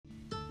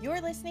You're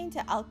listening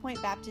to Elk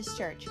Point Baptist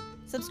Church.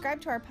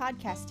 Subscribe to our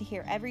podcast to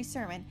hear every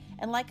sermon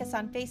and like us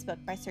on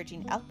Facebook by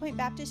searching Elk Point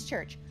Baptist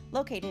Church,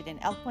 located in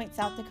Elk Point,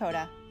 South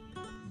Dakota.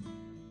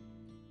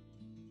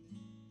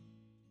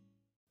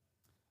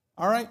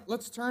 All right,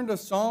 let's turn to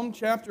Psalm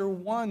chapter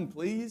 1,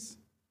 please.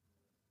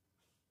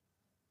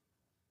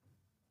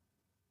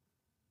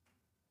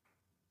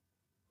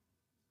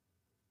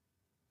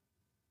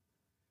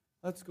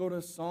 Let's go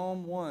to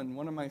Psalm 1,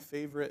 one of my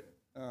favorite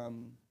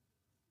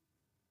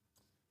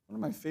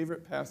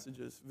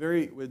passages,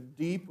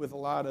 deep with a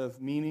lot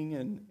of meaning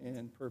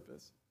and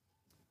purpose.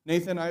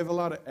 Nathan, I have a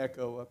lot of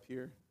echo up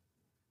here.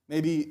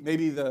 Maybe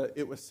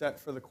it was set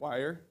for the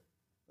choir.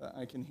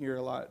 I can hear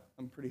a lot.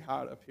 I'm pretty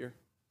hot up here.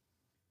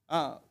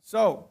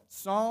 So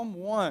Psalm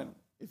 1.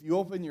 If you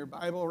open your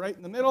Bible right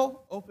in the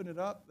middle, open it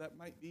up. That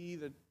might be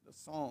the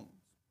Psalms.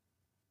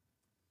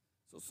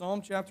 So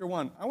Psalm chapter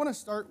 1. I want to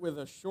start with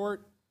a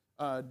short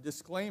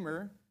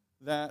disclaimer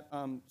that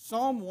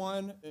Psalm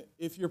 1,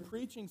 if you're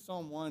preaching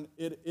Psalm 1,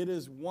 it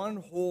is one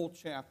whole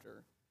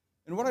chapter.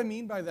 And what I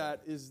mean by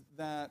that is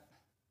that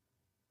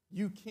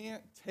you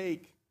can't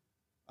take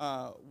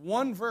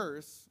one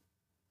verse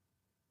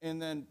and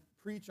then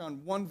preach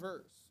on one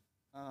verse.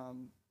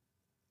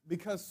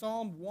 Because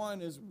Psalm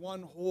 1 is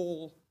one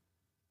whole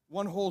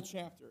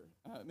chapter.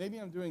 Maybe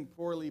I'm doing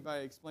poorly by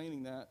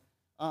explaining that,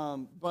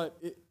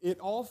 but it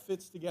all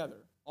fits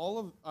together.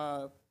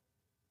 All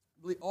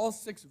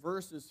 6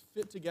 verses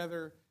fit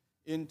together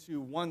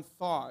into one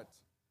thought,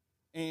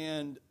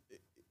 and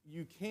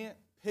you can't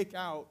pick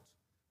out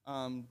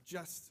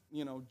just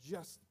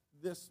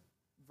this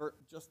or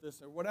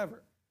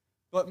whatever.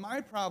 But my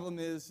problem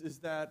is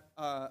that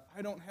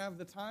I don't have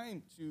the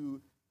time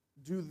to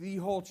do the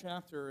whole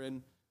chapter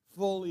and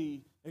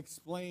fully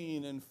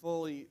explain and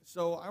fully.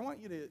 So I want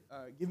you to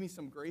give me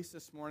some grace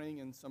this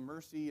morning and some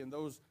mercy, and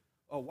those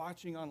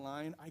watching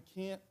online. I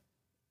can't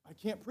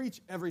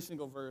preach every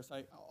single verse,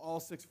 all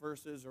 6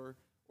 verses, or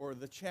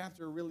the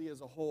chapter really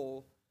as a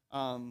whole.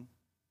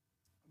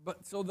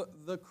 But so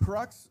the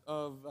crux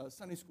of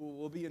Sunday school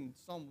will be in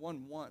Psalm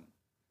 1:1.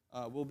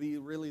 Will be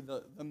really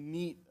the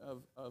meat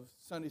of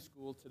Sunday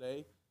school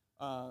today.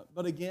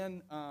 But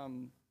again,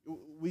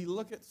 we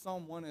look at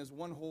Psalm 1 as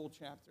one whole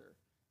chapter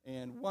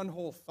and one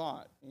whole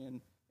thought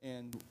and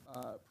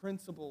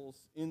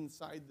principles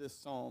inside this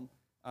psalm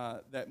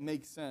that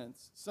make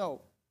sense.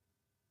 So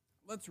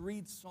let's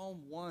read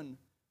Psalm 1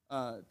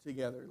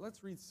 together.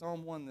 Let's read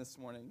Psalm 1 this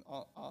morning.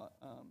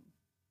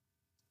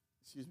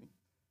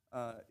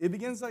 It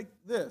begins like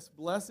this.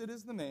 Blessed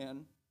is the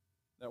man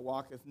that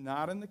walketh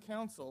not in the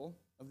counsel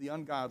of the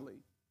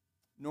ungodly,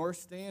 nor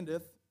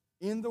standeth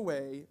in the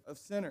way of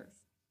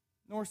sinners,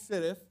 nor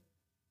sitteth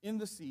in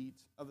the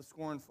seat of the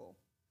scornful.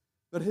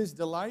 But his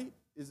delight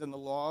is in the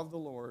law of the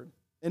Lord,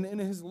 and in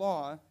his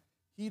law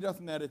he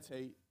doth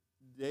meditate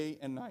day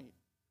and night.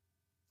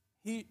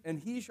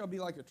 He shall be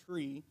like a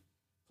tree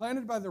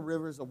planted by the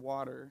rivers of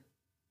water,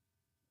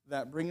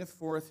 that bringeth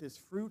forth his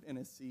fruit in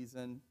his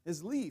season.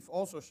 His leaf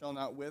also shall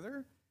not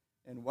wither,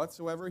 and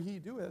whatsoever he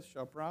doeth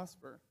shall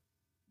prosper.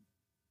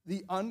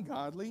 The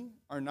ungodly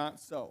are not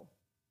so.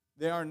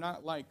 They are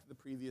not like the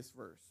previous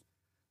verse,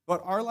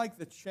 but are like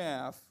the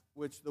chaff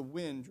which the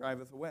wind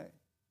driveth away.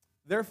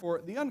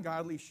 Therefore, the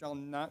ungodly shall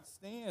not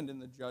stand in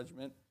the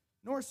judgment,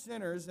 nor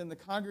sinners in the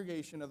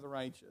congregation of the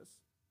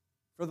righteous.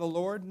 For the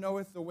Lord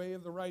knoweth the way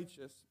of the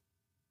righteous,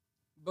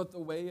 but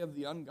the way of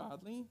the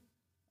ungodly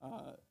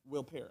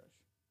will perish.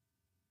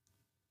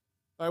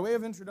 By way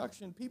of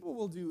introduction, people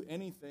will do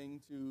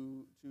anything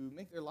to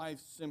make their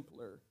lives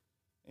simpler.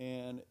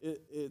 And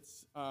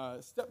it's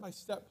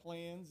step-by-step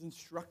plans,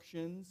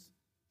 instructions,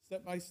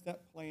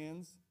 step-by-step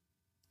plans.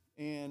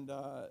 And,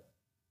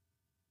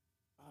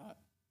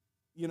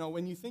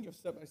 when you think of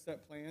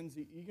step-by-step plans,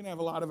 you can have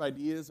a lot of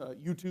ideas.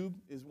 YouTube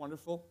is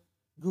wonderful.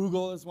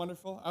 Google is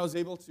wonderful. I was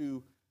able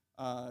to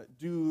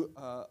do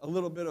a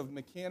little bit of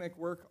mechanic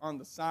work on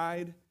the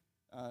side,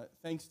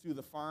 thanks to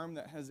the farm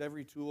that has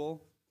every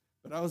tool.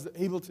 But I was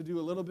able to do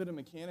a little bit of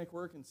mechanic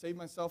work and save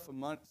myself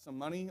some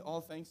money,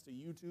 all thanks to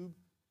YouTube.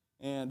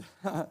 And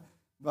and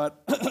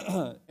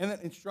then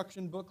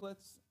instruction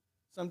booklets.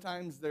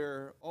 Sometimes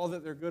all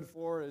that they're good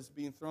for is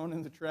being thrown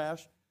in the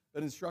trash.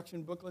 But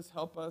instruction booklets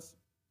help us.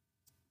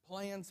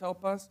 Plans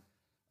help us.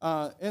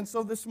 And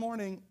so this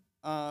morning,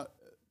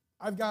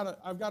 I've got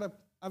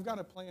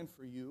a plan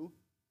for you.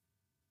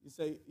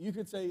 You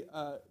could say,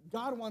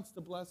 God wants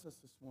to bless us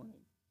this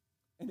morning.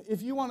 And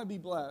if you want to be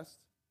blessed,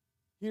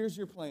 here's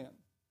your plan.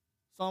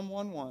 Psalm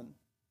 1:1.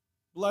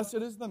 Blessed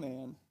is the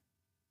man.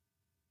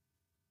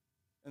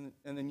 And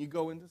then you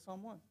go into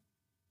Psalm 1.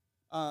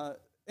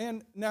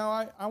 And now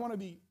I want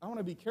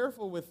to be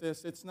careful with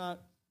this. It's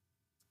not.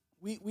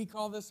 We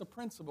call this a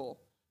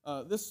principle.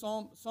 This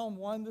Psalm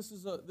 1. This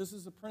is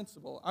a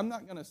principle. I'm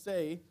not going to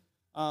say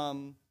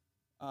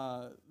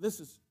this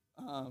is.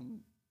 I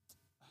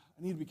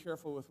need to be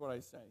careful with what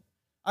I say.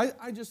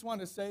 I just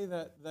want to say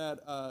that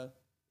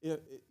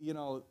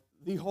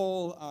the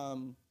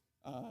whole.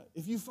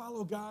 If you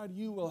follow God,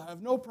 you will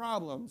have no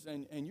problems,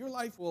 and your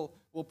life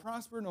will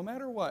prosper no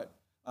matter what.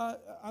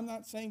 I'm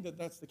not saying that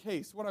that's the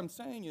case. What I'm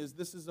saying is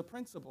this is a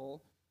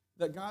principle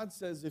that God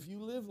says if you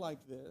live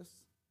like this,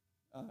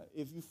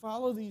 if you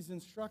follow these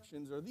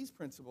instructions or these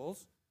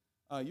principles,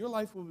 your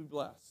life will be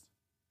blessed.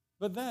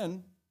 But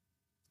then,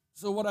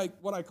 so what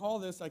I call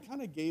this, I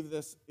kind of gave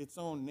this its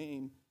own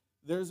name.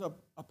 There's a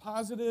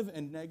positive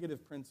and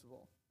negative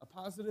principle. A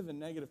positive and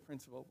negative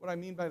principle. What I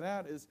mean by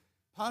that is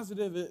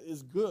positive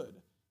is good.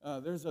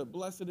 There's a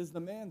blessed is the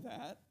man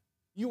that.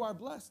 You are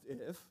blessed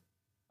if.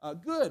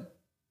 Good.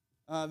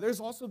 There's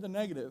also the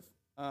negative.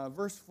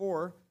 Verse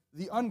 4,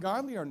 the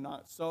ungodly are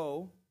not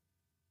so,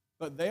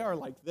 but they are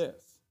like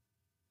this.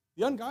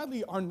 The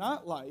ungodly are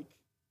not like,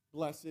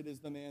 blessed is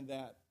the man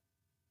that.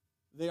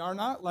 They are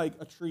not like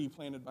a tree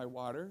planted by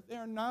water. They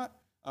are not,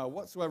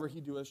 whatsoever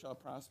he doeth shall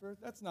prosper.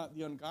 That's not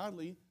the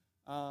ungodly,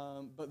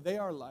 but they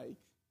are like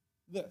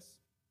this.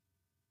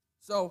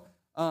 So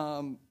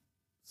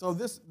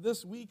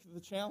this week the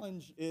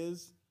challenge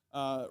is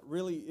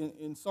really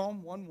in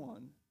Psalm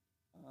 1:1.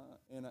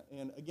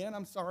 And again,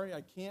 I'm sorry,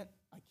 I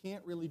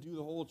can't really do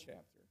the whole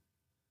chapter.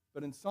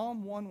 But in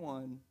Psalm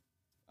 1:1,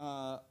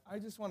 I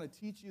just want to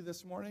teach you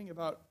this morning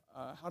about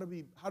how to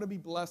be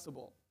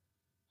blessable,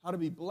 how to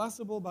be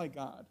blessable by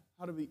God,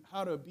 how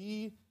to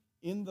be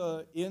in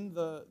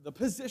the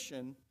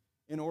position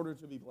in order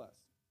to be blessed.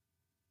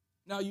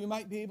 Now you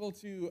might be able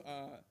to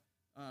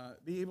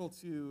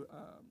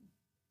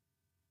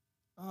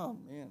oh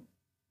man,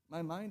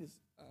 my mind is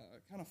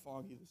kind of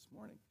foggy this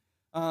morning.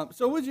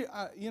 So would you,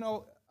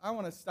 I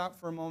want to stop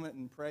for a moment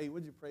and pray.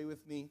 Would you pray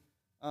with me?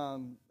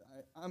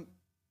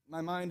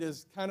 My mind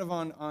is kind of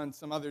on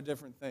some other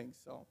different things.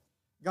 So,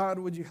 God,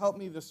 would you help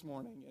me this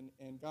morning?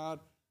 And God,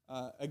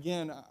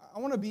 again, I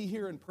want to be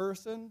here in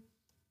person,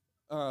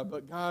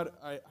 but God,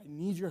 I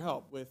need your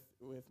help with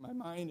my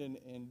mind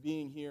and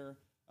being here,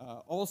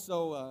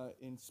 also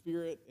in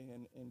spirit.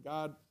 And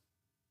God,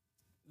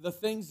 the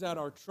things that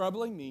are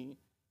troubling me,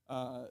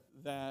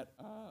 that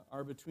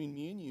are between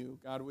me and you,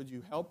 God, would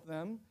you help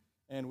them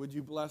and would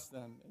you bless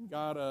them? And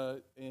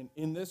God,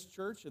 in this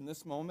church, in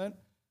this moment,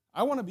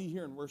 I want to be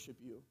here and worship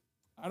you.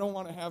 I don't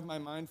want to have my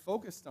mind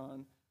focused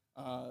on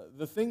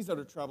the things that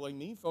are troubling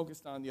me,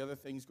 focused on the other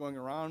things going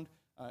around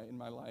in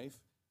my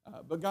life.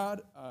 But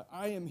God,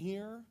 I am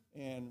here,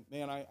 and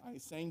man, I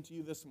sang to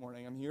you this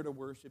morning. I'm here to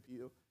worship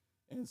you.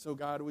 And so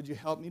God, would you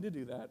help me to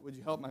do that? Would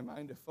you help my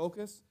mind to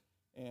focus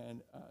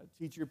and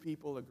teach your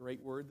people a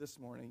great word this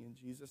morning? In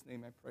Jesus'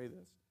 name I pray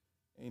this.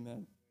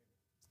 Amen.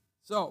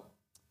 So,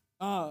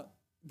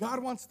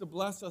 God wants to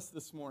bless us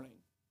this morning.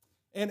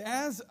 And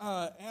as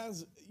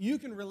you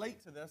can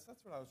relate to this,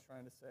 that's what I was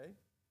trying to say.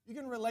 You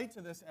can relate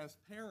to this as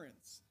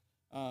parents.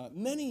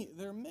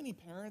 There are many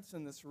parents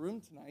in this room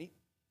tonight.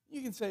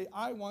 You can say,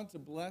 I want to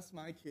bless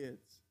my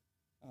kids.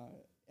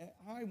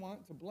 I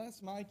want to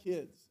bless my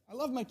kids. I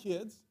love my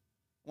kids.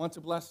 I want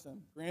to bless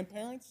them.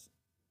 Grandparents,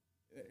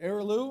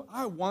 Arilu,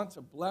 I want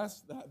to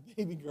bless that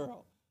baby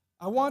girl.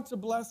 I want to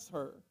bless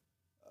her.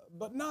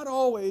 But not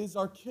always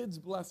are kids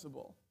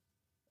blessable.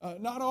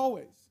 Not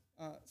always.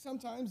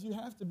 Sometimes you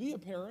have to be a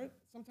parent.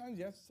 Sometimes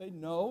you have to say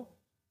no.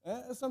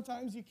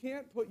 Sometimes you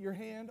can't put your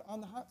hand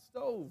on the hot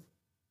stove.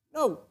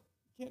 No,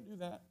 you can't do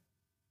that.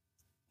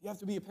 You have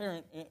to be a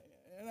parent,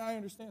 and I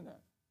understand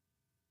that.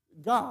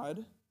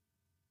 God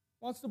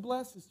wants to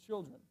bless his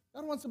children.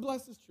 God wants to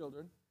bless his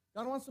children.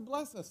 God wants to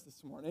bless us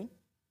this morning.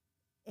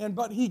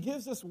 But he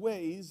gives us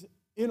ways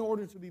in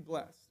order to be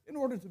blessed. In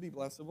order to be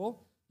blessable,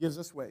 gives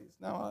us ways.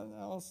 Now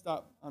I'll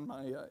stop on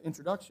my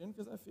introduction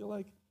because I feel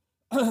like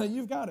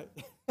you've got it.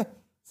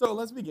 So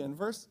let's begin.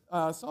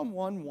 Psalm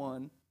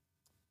 1:1,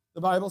 the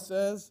Bible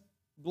says,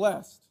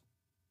 blessed.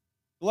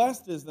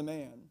 Blessed is the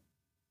man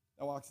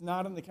that walks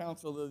not in the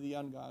counsel of the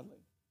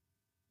ungodly.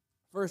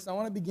 First, I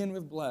want to begin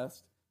with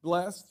blessed.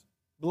 Blessed,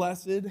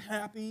 blessed,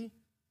 happy,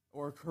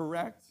 or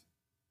correct.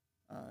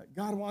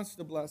 God wants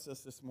to bless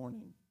us this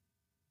morning.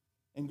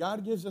 And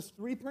God gives us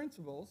 3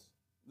 principles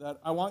that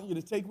I want you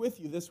to take with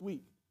you this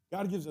week.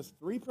 God gives us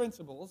 3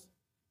 principles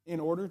in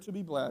order to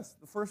be blessed.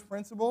 The first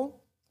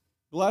principle,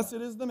 blessed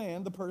is the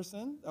man, the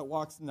person, that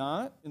walks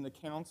not in the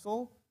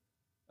counsel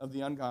of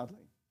the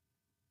ungodly.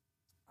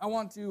 I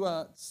want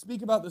to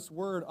speak about this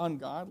word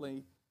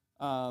ungodly.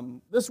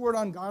 This word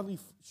ungodly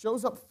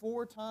shows up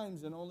 4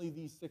 times in only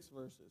these 6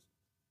 verses.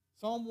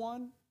 Psalm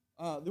 1,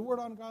 the word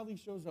ungodly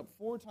shows up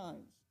 4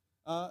 times.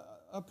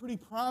 A pretty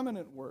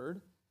prominent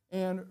word,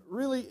 and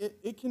really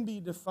it can be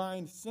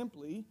defined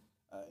simply.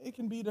 It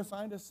can be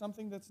defined as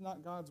something that's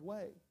not God's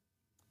way.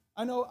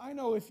 I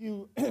know. If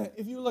you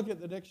look at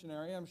the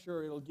dictionary, I'm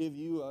sure it'll give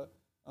you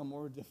a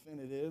more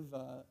definitive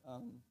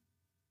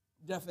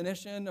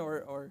definition,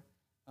 or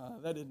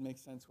that didn't make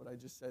sense what I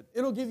just said.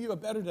 It'll give you a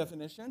better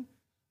definition,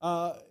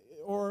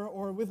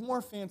 or with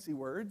more fancy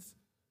words.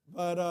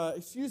 But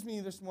excuse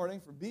me this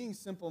morning for being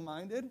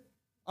simple-minded.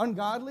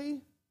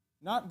 Ungodly,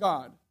 not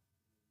God.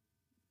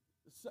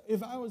 So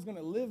if I was going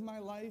to live my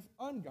life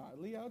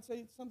ungodly, I would say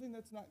it's something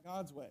that's not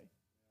God's way,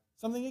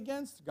 something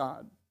against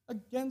God,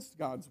 against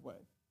God's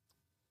way.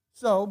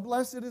 So,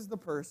 blessed is the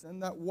person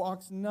that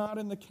walks not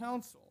in the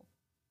counsel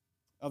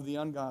of the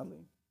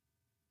ungodly.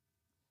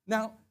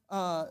 Now,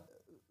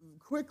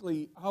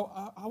 quickly,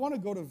 I want to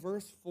go to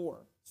verse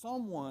 4.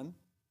 Psalm 1,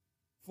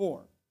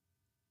 4.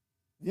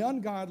 The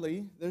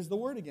ungodly, there's the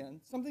word again,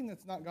 something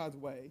that's not God's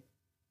way,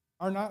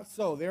 are not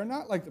so. They are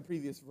not like the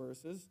previous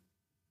verses,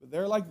 but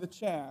they're like the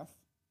chaff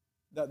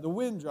that the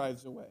wind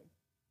drives away.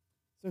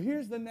 So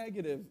here's the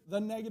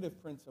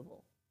negative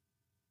principle.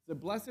 So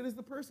blessed is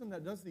the person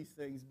that does these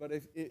things, but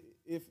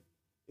if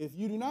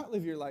you do not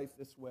live your life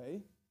this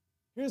way,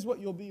 here's what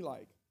you'll be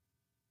like.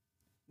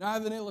 Now I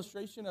have an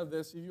illustration of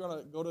this. If you want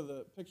to go to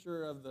the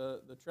picture of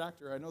the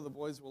tractor, I know the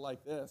boys will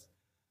like this.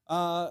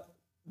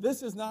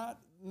 This is not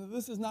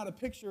a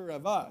picture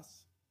of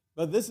us,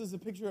 but this is a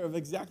picture of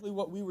exactly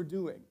what we were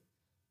doing.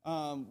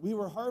 We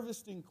were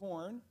harvesting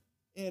corn,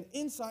 and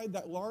inside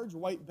that large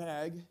white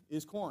bag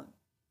is corn.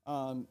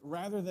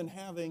 Rather than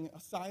having a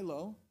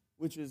silo,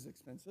 which is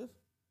expensive,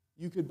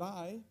 you could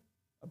buy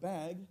a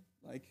bag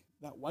like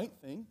that white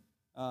thing,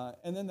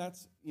 and then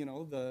that's,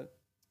 the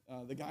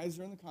guys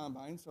are in the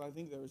combine. So I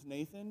think there was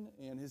Nathan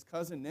and his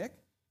cousin Nick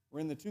were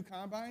in the two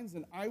combines,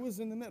 and I was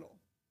in the middle.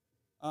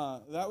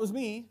 That was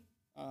me,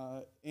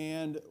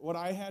 and what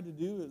I had to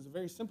do is a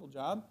very simple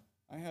job.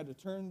 I had to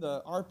turn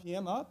the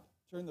RPM up,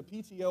 turn the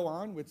PTO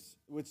on,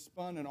 which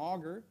spun an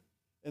auger,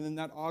 and then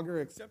that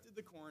auger accepted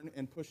the corn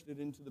and pushed it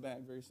into the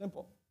bag. Very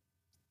simple.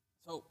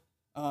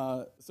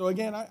 So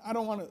again, I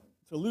don't want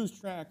to lose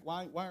track.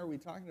 Why are we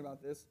talking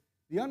about this?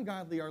 The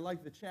ungodly are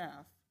like the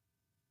chaff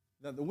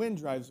that the wind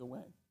drives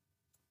away.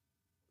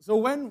 So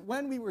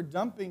when we were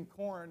dumping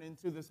corn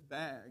into this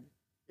bag,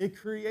 it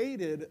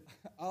created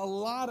a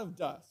lot of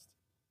dust.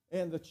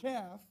 And the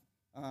chaff,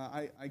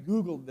 I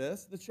Googled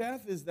this. The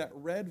chaff is that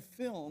red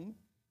film.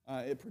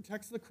 It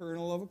protects the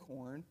kernel of a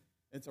corn.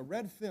 It's a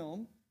red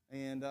film.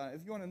 And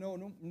if you want to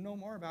know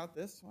more about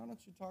this, why don't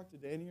you talk to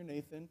Danny or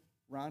Nathan,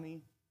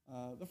 Ronnie,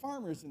 the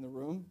farmers in the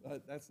room.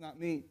 That's not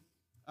me.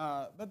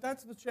 But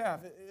that's the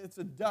chaff. It's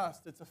a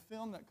dust. It's a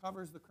film that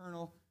covers the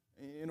kernel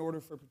in order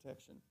for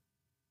protection.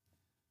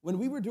 When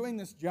we were doing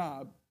this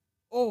job,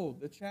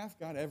 the chaff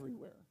got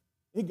everywhere.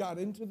 It got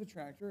into the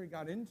tractor. It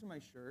got into my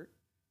shirt.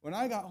 When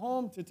I got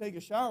home to take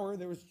a shower,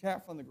 there was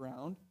chaff on the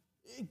ground.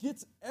 It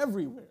gets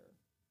everywhere.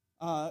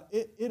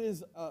 It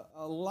is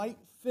a light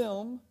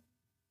film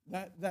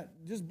that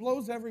just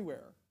blows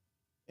everywhere.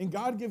 And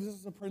God gives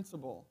us a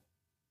principle.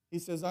 He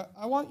says,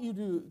 I want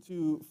you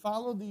to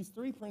follow these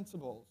 3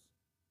 principles.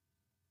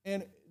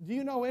 And do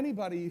you know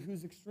anybody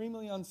who's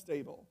extremely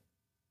unstable?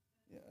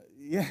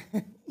 Yeah.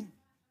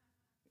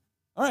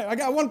 All right, I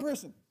got one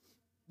person.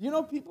 Do you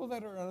know people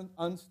that are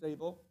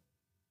unstable?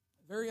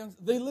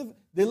 They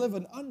live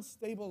an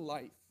unstable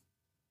life.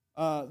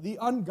 The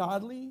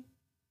ungodly,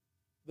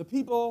 the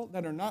people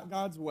that are not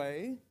God's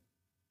way,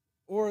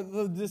 or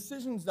the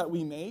decisions that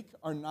we make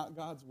are not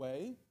God's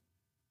way,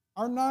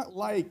 are not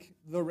like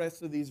the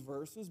rest of these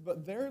verses,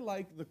 but they're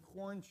like the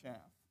corn chaff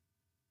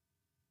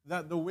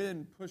that the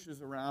wind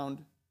pushes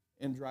around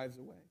and drives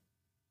away.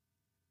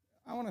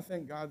 I want to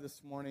thank God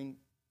this morning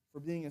for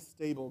being a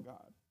stable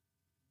God,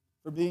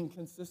 for being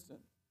consistent.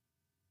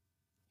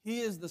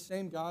 He is the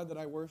same God that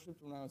I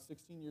worshiped when I was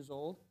 16 years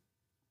old.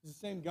 He's the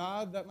same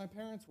God that my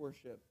parents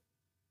worshiped.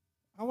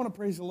 I want to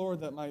praise the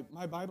Lord that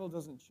my Bible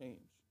doesn't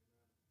change.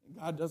 And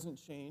God doesn't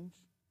change.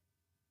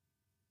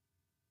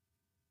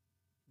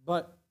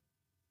 But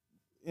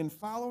in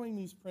following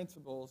these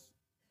principles,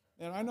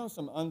 and I know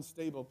some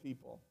unstable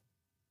people.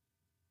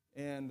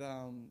 And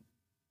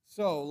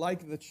so,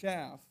 like the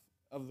chaff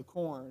of the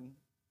corn,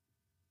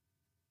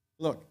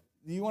 look,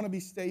 do you want to be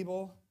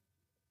stable?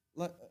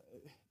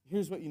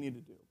 Here's what you need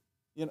to do.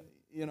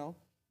 You know.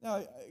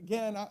 Now,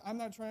 again, I'm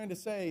not trying to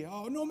say,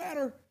 no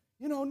matter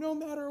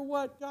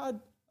what,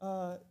 God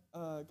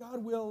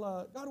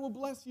will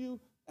bless you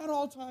at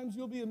all times.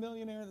 You'll be a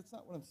millionaire. That's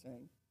not what I'm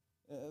saying.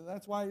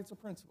 That's why it's a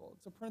principle.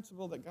 It's a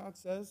principle that God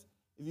says,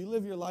 if you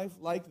live your life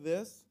like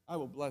this, I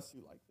will bless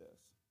you like this.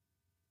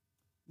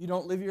 If you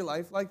don't live your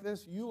life like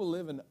this, you will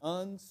live an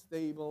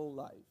unstable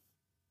life.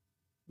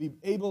 Be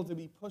able to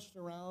be pushed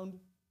around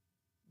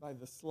by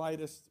the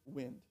slightest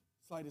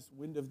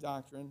wind of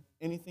doctrine.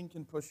 Anything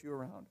can push you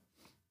around.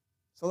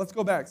 So let's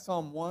go back.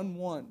 Psalm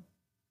 1:1.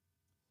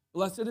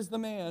 Blessed is the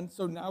man.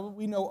 So now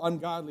we know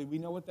ungodly. We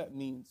know what that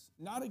means.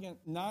 Not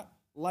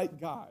like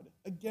God,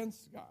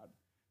 against God.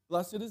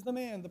 Blessed is the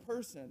man, the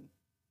person,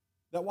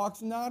 that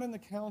walks not in the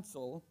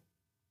counsel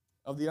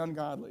of the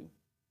ungodly.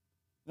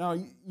 Now,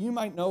 you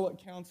might know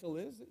what counsel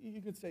is.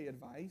 You could say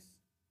advice.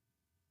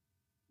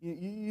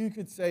 You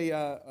could say,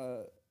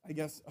 I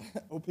guess,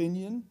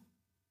 opinion.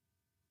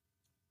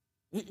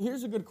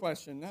 Here's a good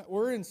question.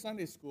 We're in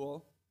Sunday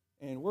school,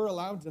 and we're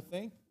allowed to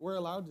think. We're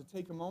allowed to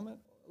take a moment.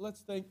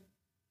 Let's think.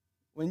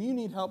 When you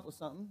need help with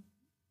something,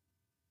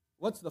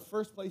 what's the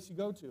first place you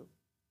go to?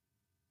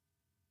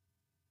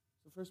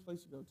 It's the first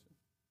place you go to.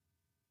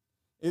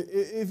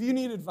 If you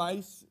need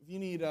advice, if you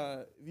need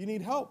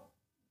help,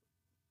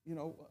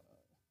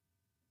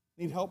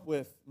 need help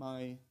with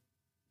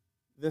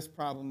this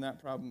problem, that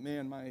problem,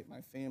 man, my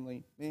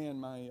family, man,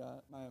 my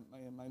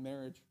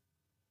marriage.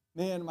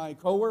 man, my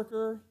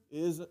coworker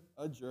is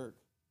a jerk,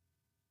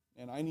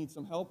 and I need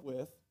some help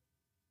with,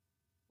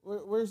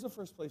 where's the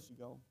first place you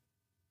go?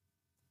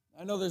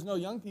 I know there's no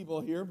young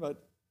people here,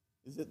 but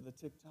is it the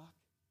TikTok?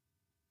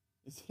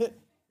 Is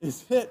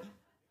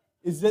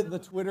it the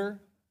Twitter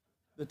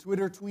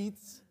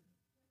tweets?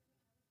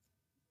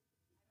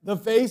 The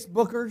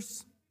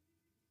Facebookers?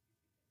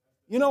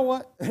 You know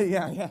what?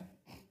 Yeah.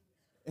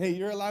 Hey,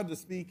 you're allowed to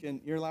speak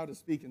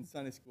in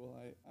Sunday school.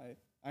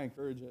 I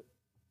encourage it.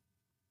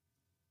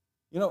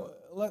 You know,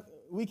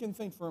 we can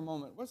think for a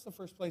moment, what's the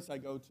first place I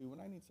go to when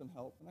I need some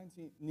help, when I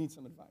need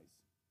some advice?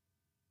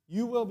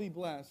 You will be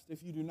blessed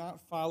if you do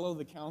not follow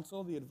the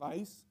counsel, the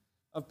advice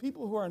of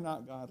people who are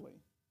not godly.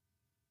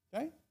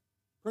 Okay?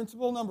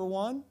 Principle number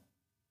 1,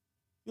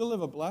 you'll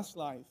live a blessed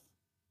life.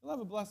 You'll have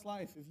a blessed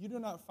life if you do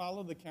not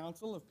follow the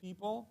counsel of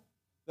people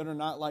that are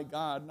not like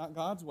God, not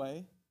God's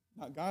way,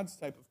 not God's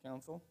type of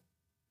counsel.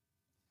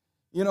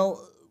 You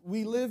know,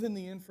 we live in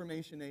the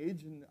information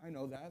age, and I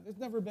know that. There's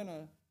never been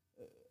a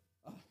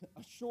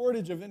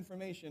shortage of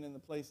information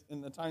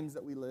in the times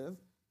that we live.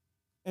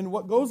 And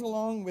what goes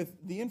along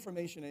with the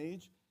information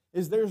age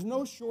is there's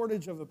no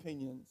shortage of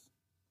opinions.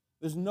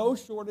 There's no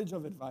shortage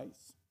of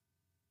advice.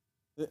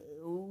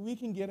 We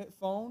can get it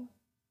phone,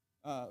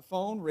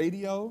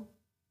 radio,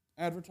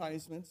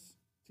 advertisements,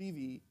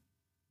 TV,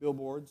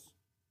 billboards.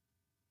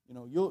 You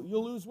know,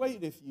 you'll lose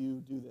weight if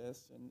you do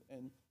this,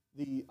 and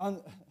the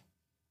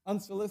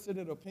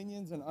unsolicited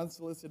opinions and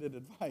unsolicited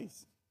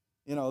advice.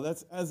 You know,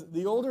 that's, as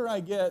the older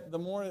I get, the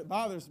more it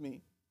bothers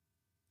me.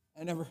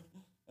 I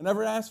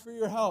never asked for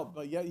your help,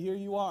 but yet here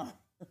you are.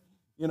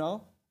 You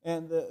know,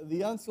 and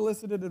the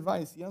unsolicited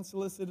advice, the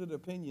unsolicited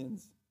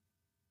opinions.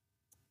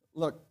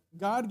 Look,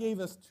 God gave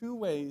us 2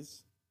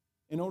 ways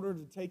in order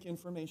to take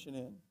information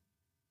in.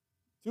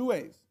 2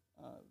 ways.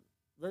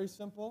 Very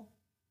simple.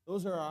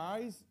 Those are our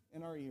eyes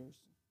and our ears.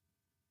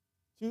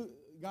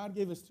 God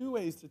gave us 2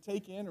 ways to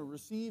take in or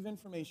receive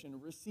information,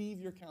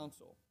 receive your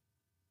counsel.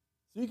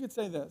 So you could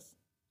say this: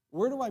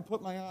 where do I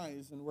put my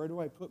eyes and where do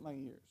I put my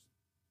ears?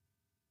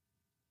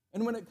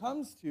 And when it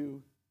comes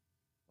to,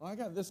 well, I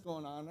got this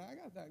going on, I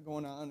got that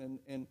going on,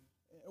 and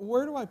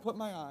where do I put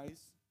my eyes?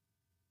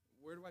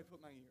 Where do I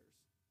put my ears?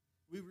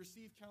 We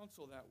receive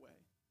counsel that way.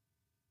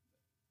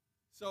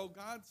 So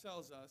God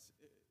tells us,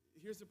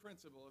 here's the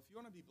principle: if you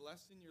want to be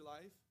blessed in your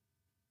life,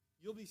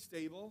 you'll be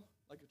stable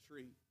like a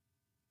tree.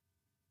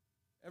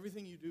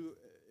 Everything you do,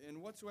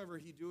 and whatsoever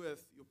he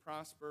doeth, you'll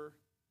prosper.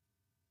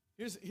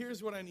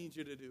 Here's what I need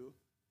you to do.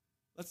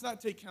 Let's not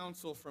take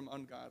counsel from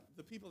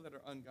the people that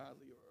are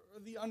ungodly, or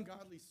the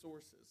ungodly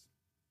sources.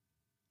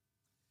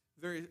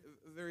 Very,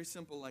 very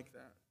simple like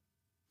that.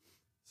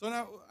 So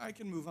now I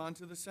can move on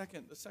to the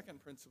second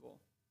principle.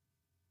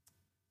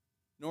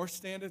 Nor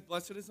standeth,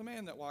 blessed is the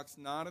man that walks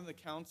not in the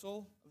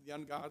counsel of the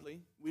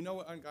ungodly. We know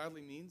what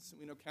ungodly means.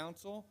 We know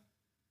counsel.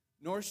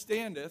 Nor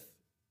standeth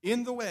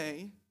in the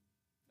way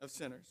of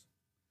sinners.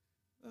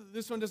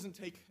 This one doesn't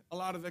take a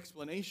lot of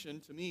explanation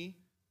to me.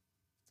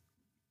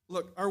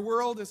 Look, our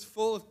world is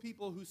full of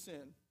people who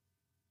sin.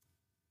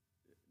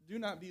 Do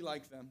not be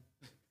like them.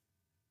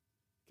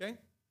 Okay?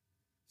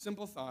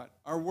 Simple thought.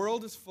 Our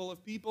world is full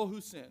of people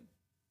who sin.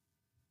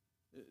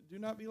 Do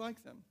not be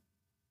like them.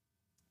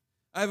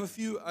 I have a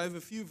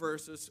few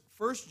verses.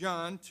 1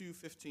 John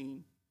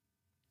 2:15.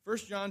 1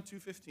 John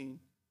 2:15.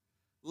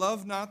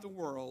 Love not the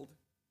world,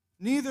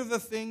 neither the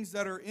things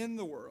that are in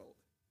the world.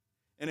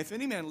 And if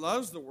any man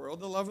loves the world,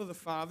 the love of the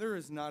Father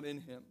is not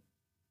in him.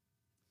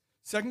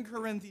 2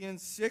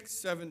 Corinthians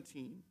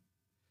 6:17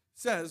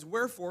 says,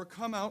 wherefore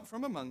come out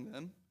from among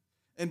them,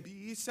 and be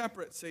ye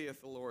separate,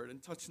 saith the Lord,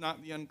 and touch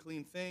not the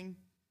unclean thing,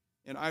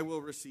 and I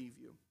will receive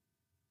you.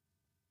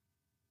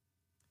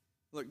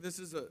 Look, this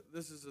is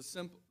a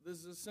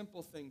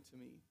simple thing to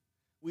me.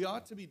 We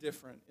ought to be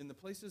different in the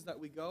places that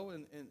we go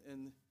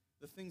and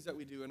the things that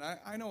we do. And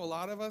I know a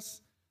lot of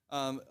us,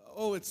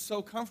 it's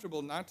so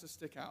comfortable not to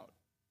stick out.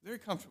 Very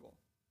comfortable.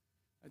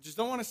 I just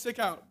don't want to stick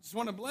out. Just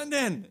want to blend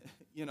in,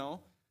 you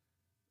know.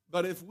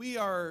 But if we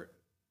are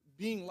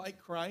being like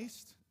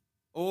Christ,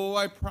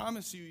 I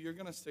promise you're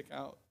going to stick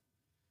out.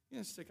 You're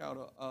going to stick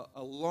out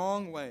a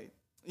long way.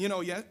 You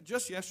know,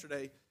 just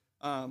yesterday,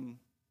 I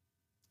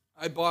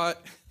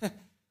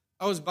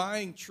was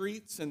buying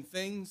treats and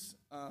things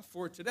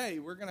for today.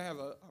 We're going to have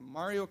a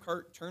Mario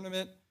Kart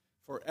tournament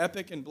for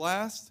Epic and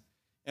Blast,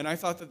 and I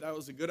thought that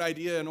was a good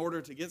idea in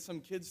order to get some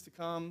kids to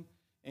come.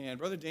 And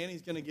Brother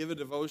Danny's going to give a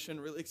devotion.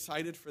 Really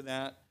excited for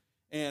that.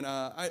 And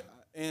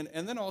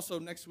and then also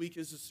next week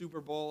is the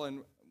Super Bowl,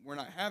 and we're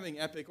not having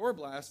Epic or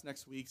Blast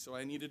next week, so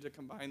I needed to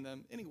combine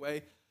them.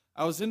 Anyway,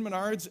 I was in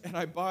Menards, and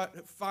I bought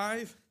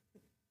five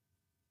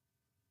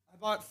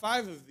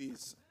of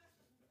these.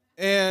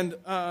 And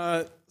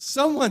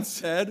someone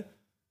said,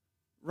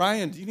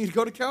 Ryan, do you need to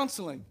go to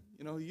counseling?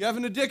 You know, you have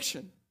an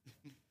addiction.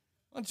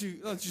 Why don't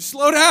you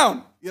slow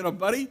down,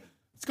 buddy?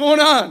 What's going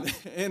on?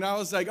 And I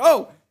was like,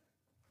 it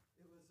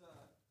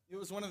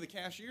was one of the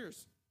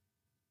cashiers.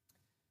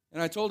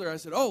 And I told her, I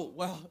said,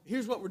 well,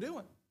 here's what we're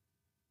doing.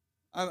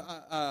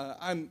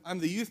 I'm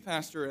the youth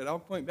pastor at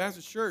Elk Point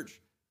Baptist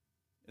Church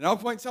in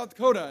Elk Point, South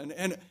Dakota,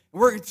 and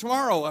we're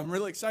tomorrow. I'm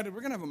really excited.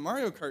 We're gonna have a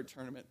Mario Kart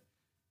tournament."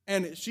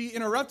 And she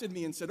interrupted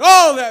me and said,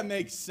 "Oh, that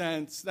makes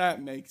sense.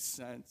 That makes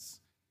sense."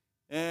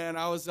 And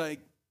I was like,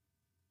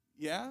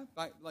 "Yeah,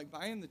 like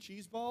buying the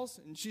cheese balls?"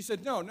 And she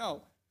said,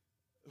 "No,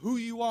 who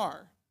you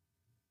are.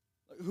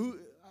 Who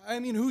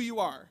you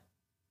are."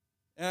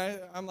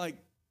 And I'm like,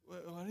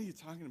 "What are you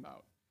talking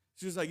about?"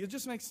 She was like, "It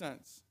just makes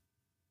sense.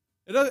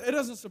 It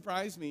doesn't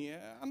surprise me.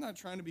 I'm not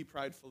trying to be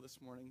prideful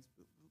this morning.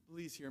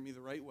 Please hear me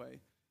the right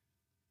way."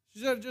 She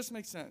said, "It just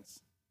makes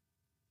sense."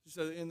 She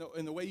said,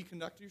 in the way you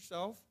conduct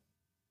yourself,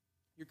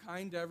 you're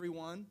kind to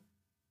everyone,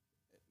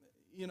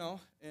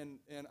 and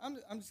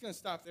I'm just going to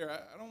stop there.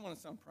 I don't want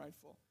to sound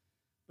prideful.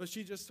 But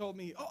she just told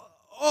me,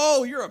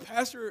 oh, you're a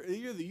pastor,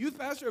 you're the youth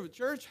pastor of a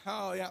church?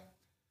 Oh, yeah.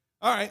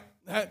 All right,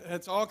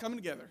 that's all coming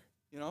together,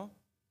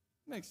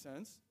 Makes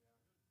sense.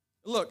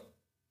 Look,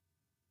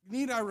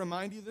 need I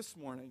remind you this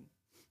morning,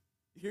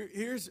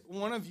 here's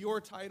one of your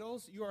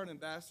titles. You are an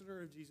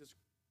ambassador of Jesus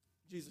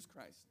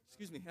Christ.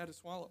 Excuse me, had to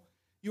swallow.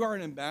 You are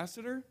an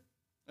ambassador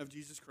of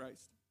Jesus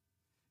Christ.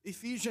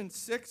 Ephesians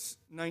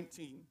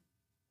 6:19.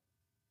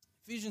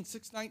 Ephesians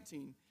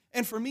 6:19.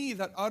 "And for me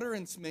that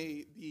utterance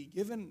may be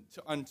given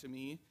unto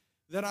me,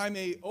 that I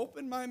may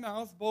open my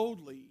mouth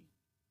boldly."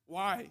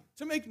 Why?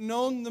 "To make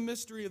known the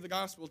mystery of the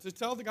gospel," to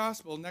tell the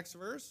gospel, next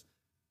verse,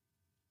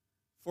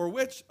 "for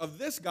which of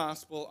this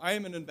gospel I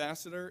am an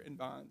ambassador in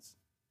bonds,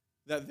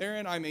 that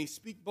therein I may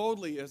speak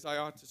boldly as I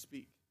ought to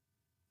speak."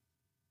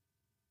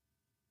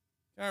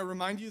 Can I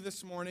remind you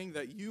this morning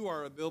that you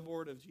are a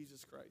billboard of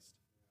Jesus Christ?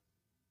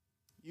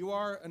 You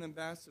are an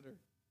ambassador.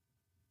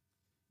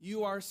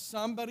 You are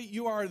somebody,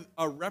 you are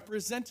a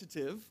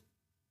representative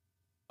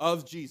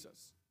of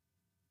Jesus.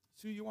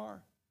 That's who you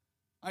are.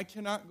 I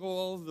cannot go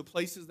all the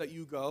places that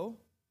you go.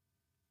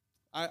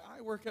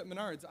 I work at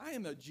Menards. I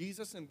am a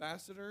Jesus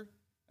ambassador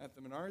at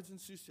the Menards in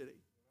Sioux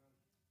City.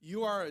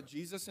 You are a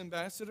Jesus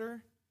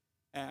ambassador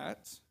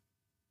at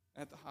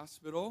the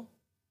hospital,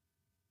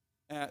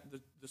 at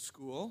the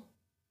school,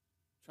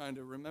 trying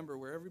to remember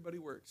where everybody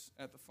works,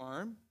 at the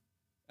farm,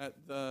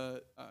 at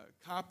the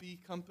copy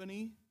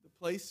company, the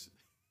place,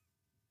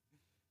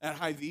 at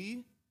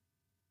Hy-Vee.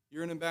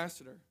 You're an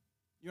ambassador.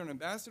 You're an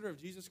ambassador of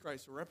Jesus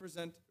Christ, a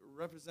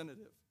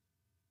representative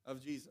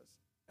of Jesus.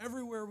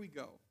 Everywhere we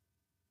go.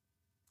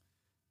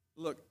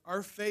 Look,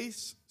 our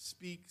face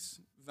speaks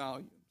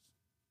volumes.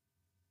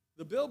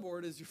 The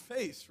billboard is your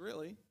face,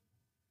 really.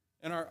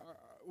 And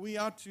we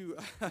ought to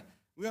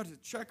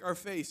check our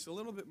face a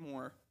little bit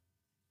more.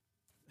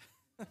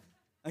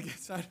 I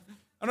guess I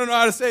don't know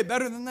how to say it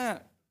better than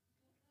that.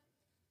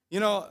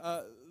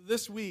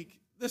 This week,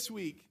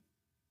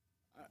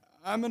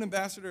 I'm an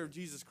ambassador of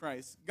Jesus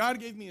Christ. God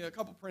gave me a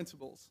couple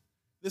principles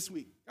this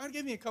week.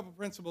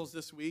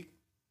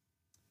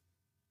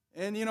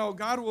 And,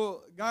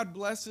 God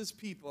blesses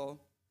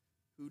people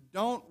who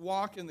don't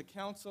walk in the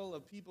counsel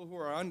of people who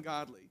are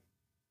ungodly.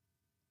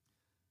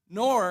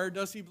 Nor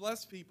does he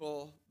bless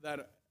people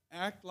that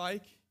act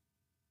like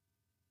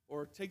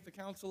or take the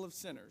counsel of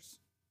sinners.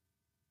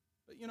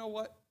 But you know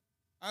what?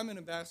 I'm an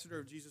ambassador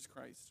of Jesus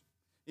Christ.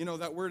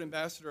 That word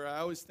ambassador, I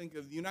always think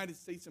of the United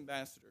States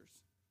ambassadors.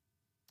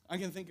 I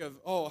can think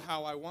of,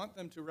 how I want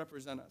them to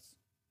represent us.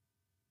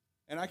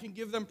 And I can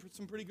give them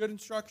some pretty good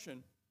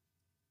instruction.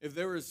 If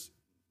there was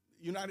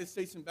United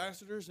States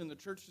ambassadors in the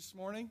church this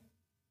morning,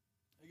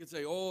 I could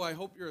say, I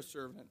hope you're a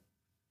servant.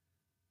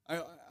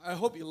 I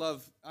hope you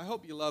love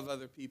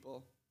other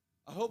people.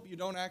 I hope you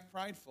don't act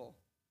prideful.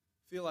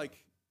 Feel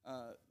like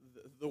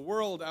the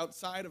world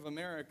outside of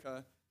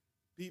America,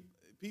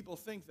 people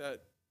think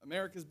that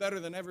America's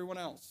better than everyone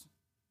else.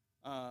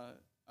 I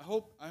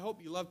hope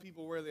you love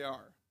people where they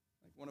are,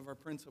 like one of our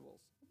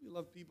principles. I hope you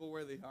love people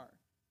where they are.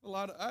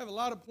 I have a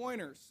lot of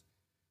pointers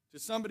to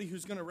somebody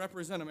who's going to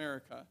represent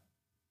America.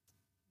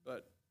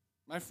 But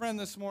my friend,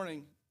 this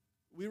morning,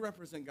 we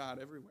represent God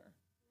everywhere.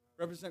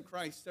 Represent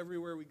Christ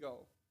everywhere we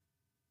go.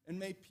 And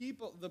may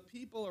the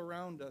people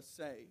around us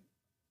say,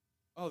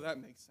 that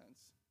makes sense.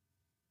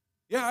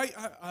 Yeah,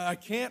 I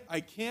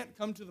can't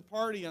come to the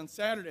party on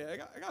Saturday.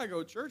 I got to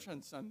go to church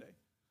on Sunday.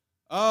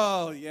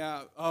 Oh,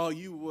 yeah. Oh,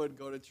 you would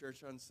go to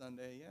church on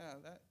Sunday. Yeah,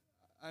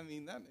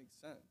 that makes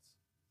sense.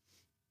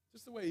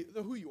 Just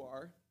who you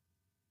are,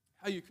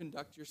 how you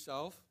conduct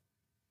yourself,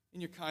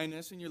 in your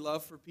kindness, in your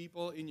love for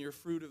people, in your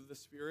fruit of the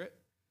Spirit.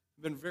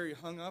 I've been very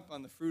hung up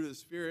on the fruit of the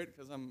Spirit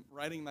because I'm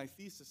writing my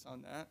thesis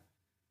on that.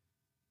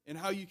 And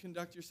how you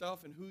conduct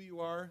yourself and who you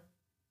are,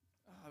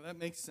 that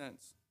makes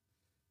sense.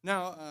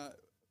 Now,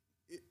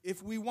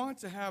 if we want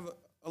to have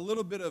a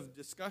little bit of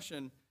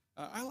discussion,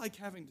 I like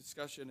having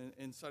discussion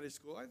in Sunday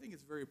school. I think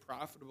it's very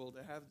profitable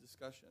to have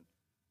discussion.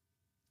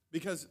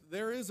 Because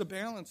there is a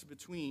balance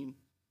between,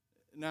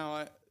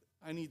 now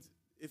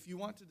if you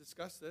want to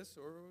discuss this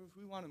or if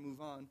we want to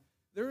move on,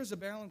 there is a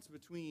balance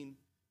between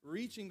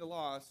reaching the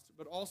lost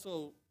but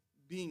also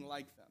being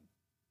like them.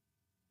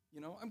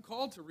 I'm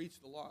called to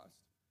reach the lost.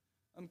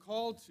 I'm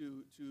called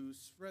to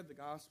spread the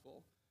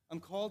gospel. I'm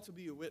called to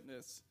be a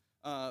witness.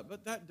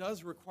 But that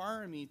does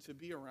require me to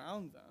be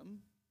around them.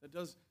 That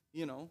does,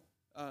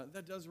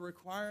 that does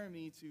require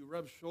me to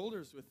rub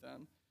shoulders with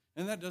them.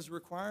 And that does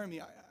require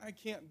me, I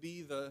can't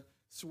be the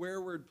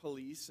swear word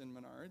police in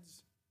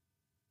Menards.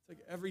 It's like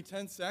every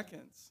 10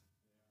 seconds.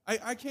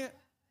 I can't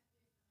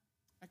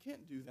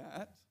do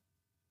that.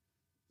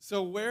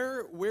 So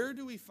where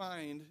do we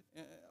find,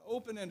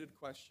 open-ended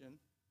question,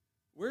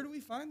 where do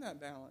we find that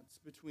balance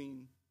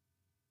between,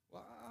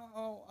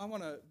 well, I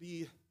want to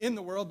be in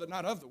the world but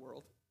not of the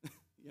world,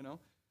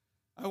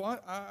 I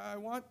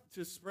want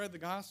to spread the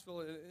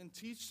gospel and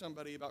teach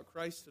somebody about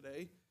Christ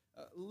today,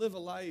 live a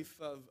life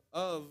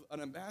of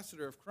an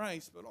ambassador of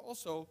Christ, but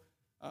also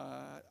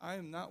I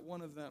am not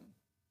one of them.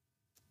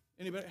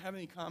 Anybody have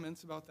any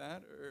comments about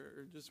that,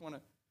 or just want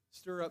to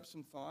stir up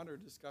some thought or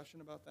discussion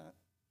about that?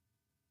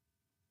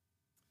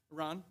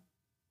 Ron?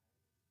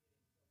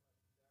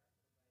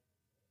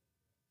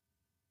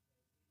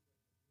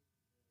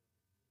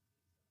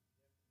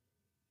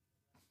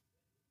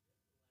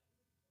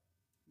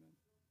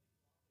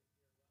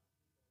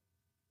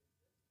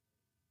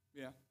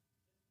 Yeah.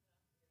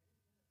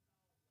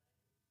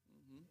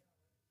 Mm-hmm.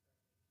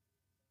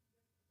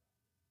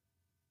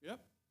 Yep.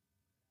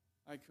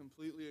 I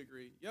completely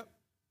agree. Yep.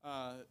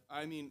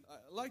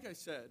 Like I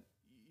said,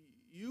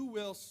 you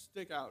will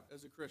stick out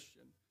as a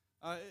Christian.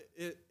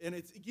 And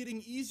it's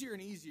getting easier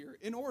and easier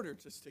in order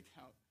to stick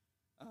out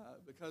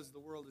because the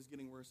world is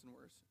getting worse and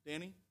worse.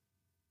 Danny?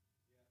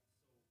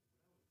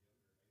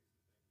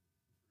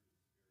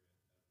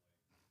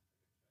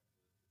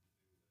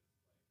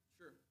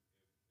 Sure.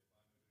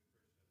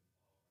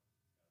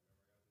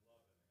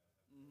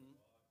 Mm-hmm.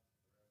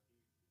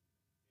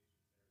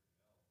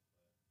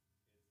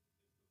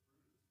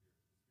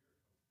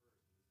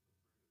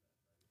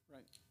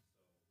 Right.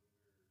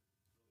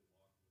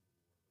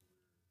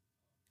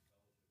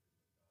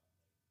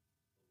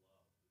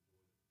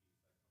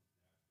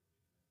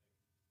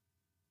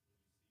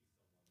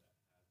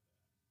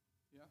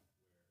 Yeah.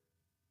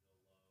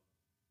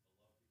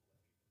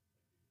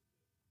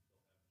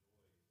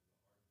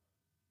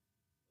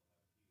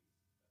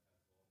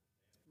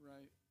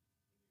 Right.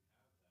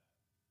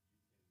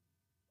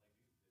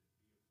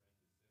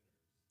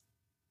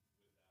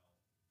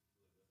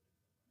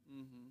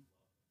 Mm-hmm.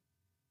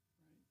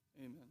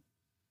 Right.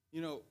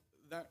 Amen.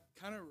 That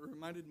kind of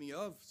reminded me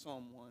of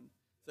Psalm 1.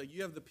 It's like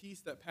you have the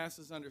peace that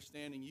passes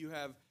understanding. You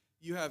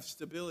have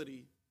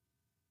stability.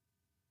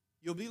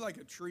 You'll be like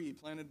a tree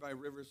planted by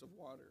rivers of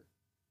water.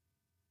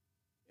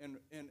 And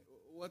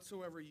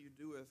whatsoever you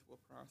doeth will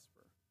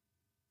prosper.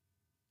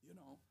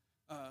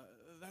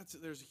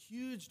 There's a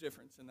huge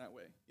difference in that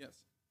way. Yes.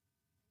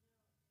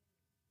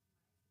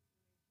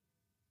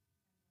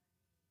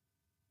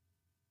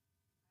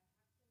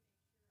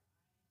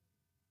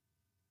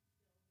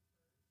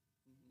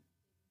 Mm-hmm.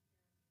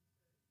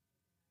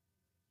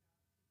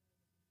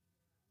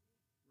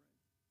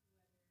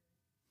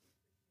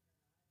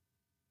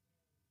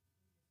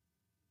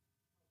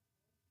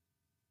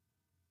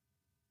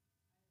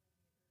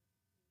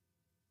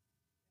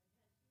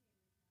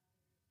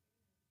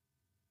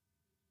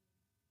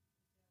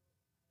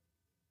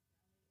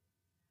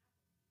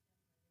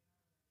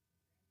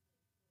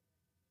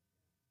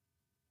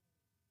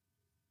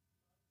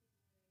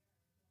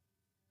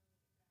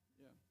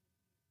 Yeah.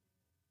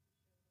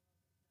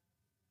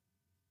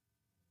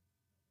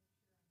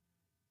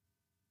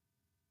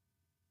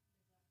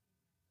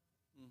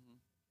 Mm-hmm.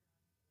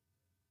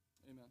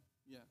 Amen.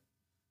 Yeah.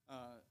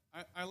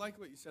 I like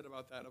what you said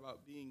about that,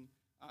 about being,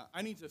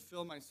 I need to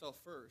fill myself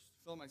first,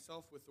 fill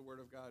myself with the Word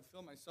of God,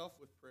 fill myself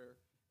with prayer,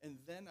 and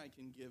then I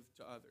can give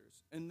to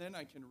others, and then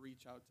I can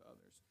reach out to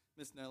others.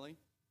 Miss Nellie?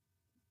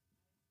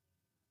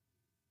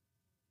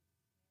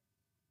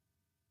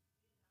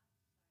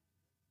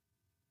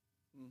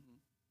 Mm-hmm.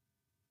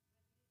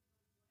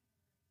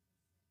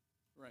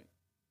 Right.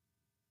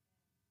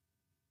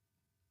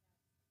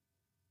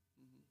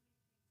 Mm-hmm.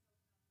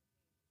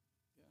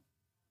 Yeah.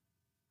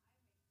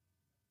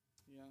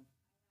 Yeah.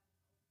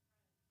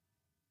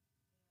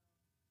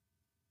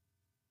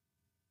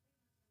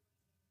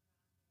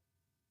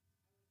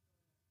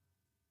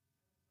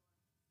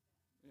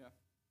 Yeah.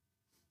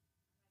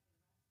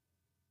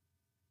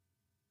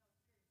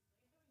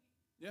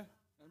 Yeah.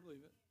 I believe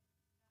it.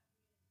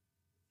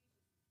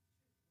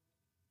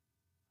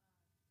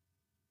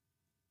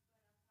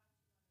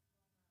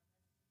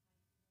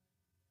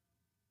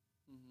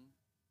 Mm-hmm.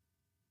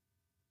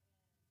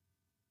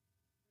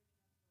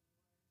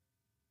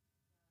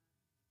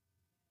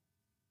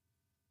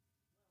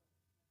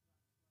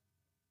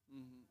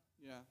 Mm-hmm.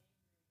 Yeah.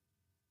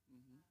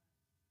 Mm-hmm.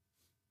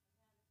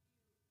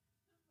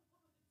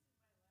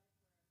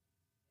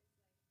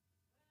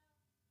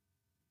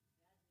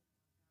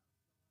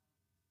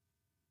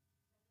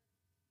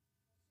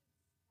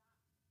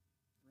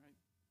 Right.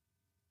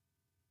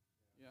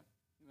 Yeah.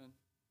 Amen.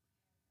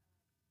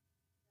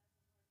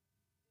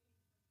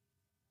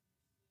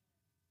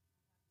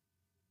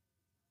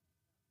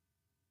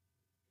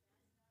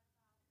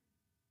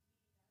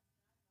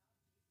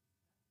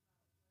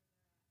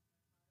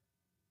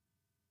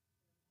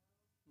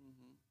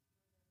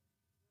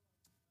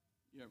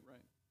 Yeah,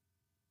 right.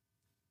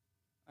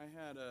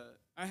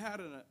 I had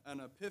an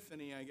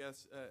epiphany, I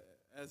guess,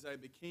 as I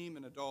became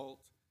an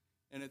adult,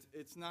 and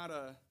it's not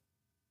a,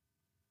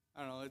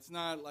 I don't know, it's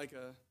not like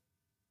a,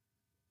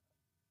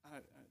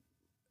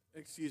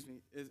 excuse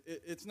me,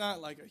 it's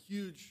not like a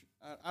huge,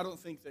 I don't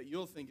think that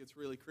you'll think it's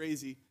really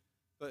crazy,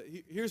 but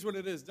here's what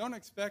it is. Don't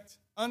expect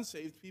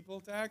unsaved people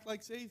to act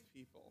like saved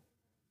people.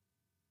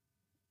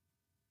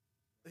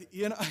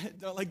 You know,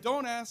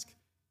 don't ask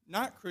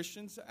not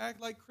Christians to act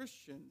like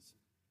Christians.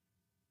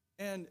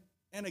 And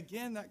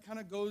again, that kind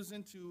of goes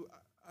into,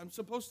 I'm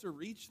supposed to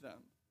reach them.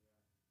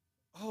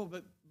 Oh,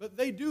 but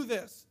they do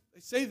this.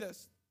 They say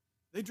this.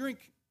 They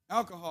drink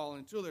alcohol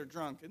until they're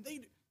drunk. And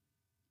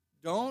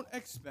don't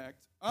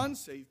expect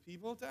unsaved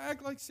people to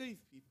act like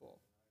saved people.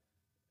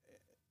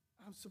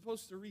 I'm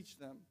supposed to reach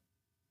them.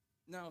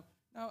 Now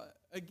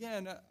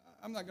again,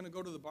 I'm not going to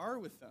go to the bar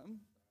with them.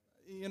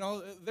 You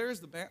know, there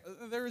is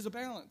a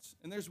balance,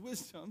 and there's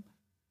wisdom.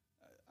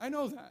 I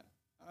know that.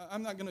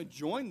 I'm not going to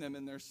join them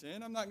in their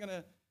sin. I'm not going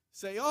to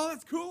say, oh,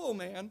 that's cool,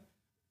 man.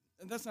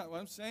 And that's not what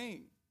I'm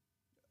saying.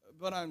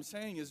 What I'm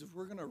saying is if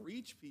we're going to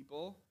reach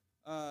people,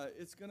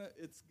 it's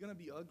gonna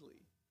be ugly.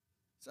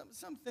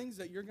 Some things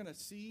that you're going to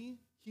see,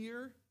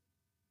 hear,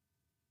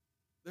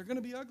 they're going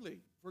to be ugly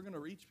if we're going to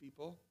reach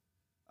people.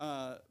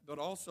 But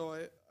also,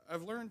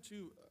 I've learned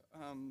to,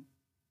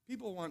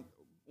 people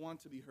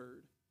want to be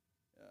heard.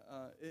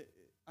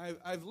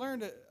 I've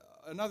learned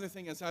another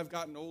thing as I've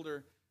gotten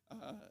older,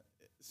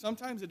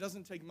 sometimes it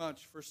doesn't take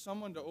much for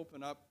someone to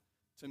open up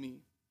to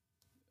me.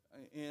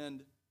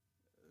 And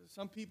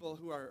some people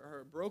who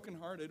are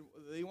brokenhearted,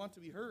 they want to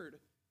be heard.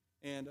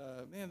 And,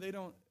 man, they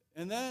don't.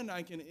 And then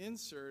I can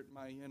insert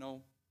my,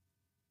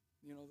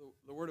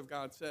 the Word of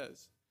God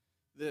says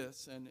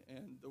this, and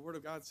the Word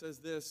of God says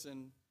this,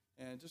 and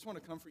just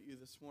want to comfort you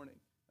this morning.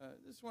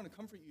 Just want to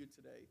comfort you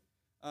today.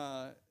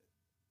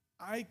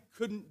 I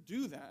couldn't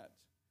do that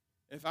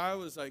if I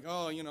was like,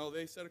 oh,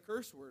 they said a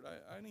curse word.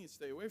 I need to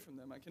stay away from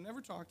them. I can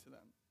never talk to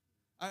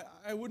them.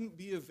 I wouldn't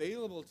be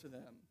available to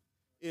them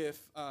if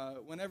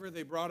whenever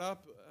they brought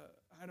up,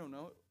 I don't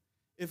know,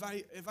 if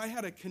I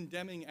had a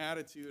condemning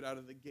attitude out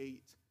of the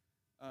gate,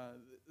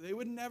 they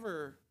would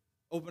never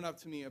open up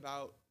to me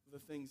about the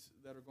things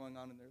that are going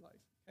on in their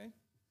life, okay?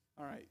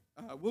 All right,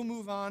 we'll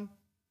move on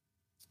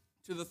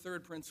to the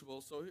third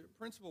principle. So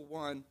principle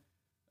 1,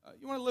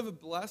 you want to live a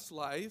blessed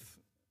life.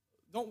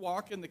 Don't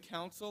walk in the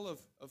counsel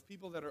of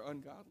people that are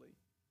ungodly.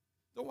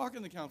 Don't walk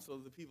in the counsel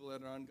of the people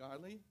that are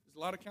ungodly. There's a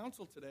lot of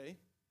counsel today,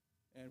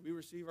 and we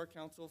receive our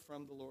counsel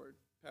from the Lord.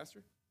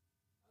 Pastor?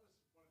 I just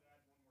wanted to add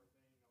one more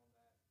thing on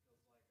that, because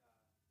I enjoy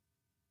reading.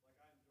 Okay,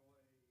 I don't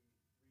really enjoy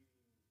reading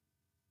all that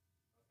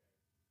much,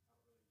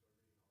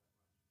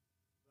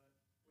 but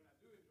when I do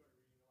enjoy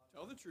reading a lot,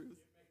 Tell the truth.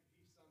 It may be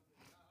something.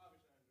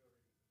 Obviously, I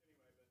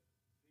enjoy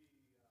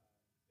reading anyway,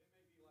 but it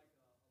may be like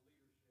a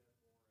leadership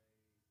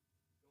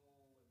or a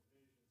goal and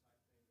vision type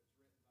thing that's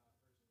written by a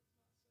person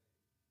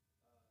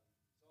that's not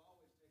saved. So I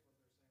always take what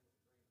they're saying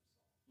with a grain of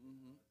salt.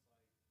 Mm-hmm.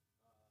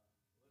 It's like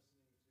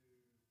listening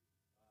to.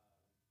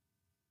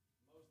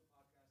 Most of the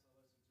podcasts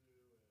I listen to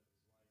is like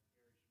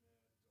Gary Schmidt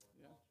or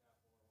Yeah. Paul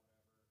Chappell or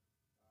whatever.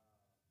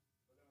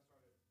 But then I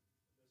started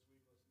this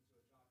week listening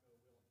to a Jocko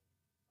Willink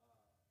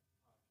podcast.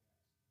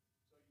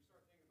 So you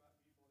start thinking about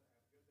people that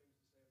have good things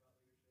to say about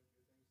leadership,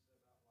 good things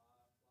to say about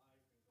life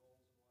and goals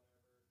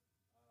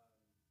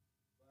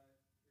and whatever.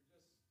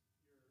 But you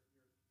take it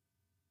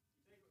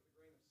with a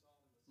grain of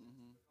salt in the sense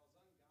Mm-hmm. because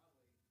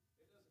ungodly,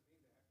 it doesn't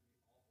mean they have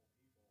to be awful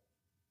people.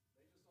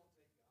 They just don't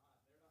take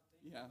God. They're not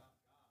thinking Yeah. about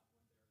God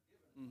when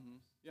they're given Mm-hmm.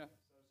 advice. Yeah.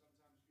 So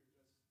sometimes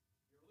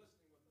you're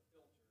listening with a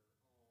filter on,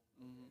 okay.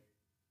 Mm-hmm.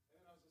 And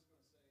then I was just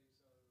going to say,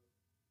 so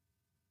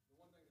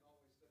the one thing that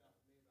always stood out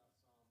to me about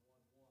Psalm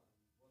 1:1 was the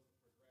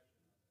progression of it.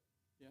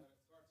 Yeah. But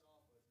it starts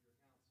off with your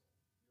counsel,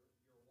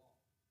 your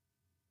walk.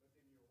 But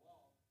then your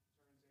walk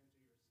turns into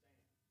your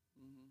stand.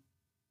 Mm-hmm.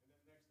 And then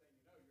the next thing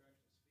you know, you're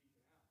actually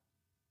speaking out as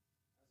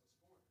a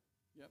scorner.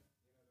 Yep.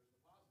 There's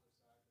the positive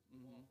side, because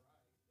we Mm-hmm. walk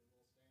right, then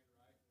we'll stand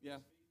right, and Yeah.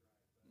 we'll speak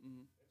right. But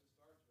Mm-hmm. it just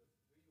starts with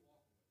who you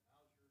walking with.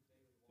 How's your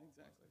daily walk?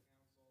 Exactly. What's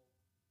the counsel?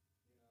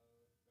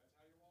 That's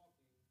how you're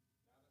walking. Now that's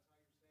how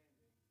you're standing. Now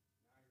you're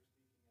speaking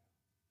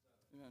out.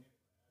 So Amen.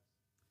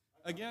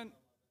 anyway, Again, I love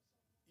that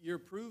song.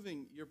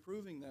 you're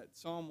proving that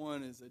Psalm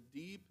 1 is a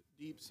deep,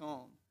 deep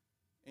psalm.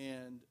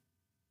 And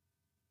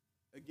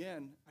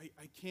again,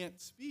 I can't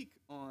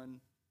speak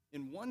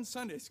in one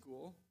Sunday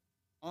school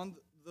on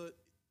the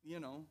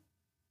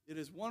it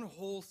is one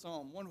whole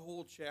psalm, one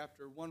whole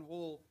chapter, one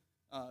whole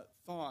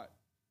thought,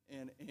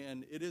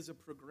 and it is a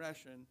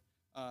progression.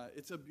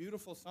 It's a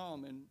beautiful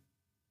psalm,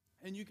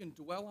 and you can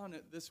dwell on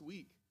it this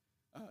week.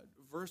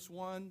 Verse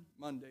 1,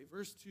 Monday.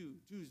 Verse 2,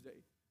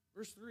 Tuesday.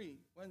 Verse 3,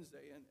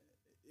 Wednesday. And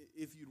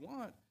if you'd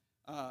want,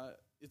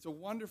 it's a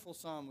wonderful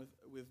psalm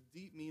with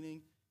deep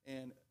meaning,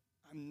 and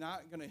I'm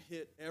not going to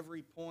hit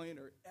every point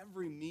or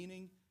every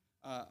meaning.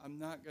 I'm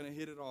not going to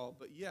hit it all.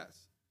 But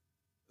yes,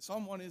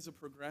 Psalm 1 is a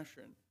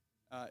progression.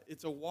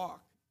 It's a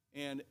walk.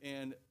 And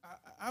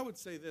I would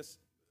say this,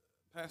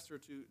 Pastor,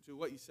 to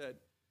what you said,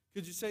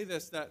 could you say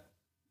this, that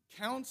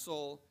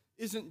counsel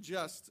isn't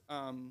just, hey,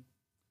 I'm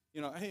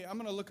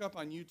going to look up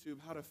on YouTube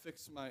how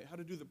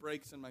to do the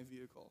brakes in my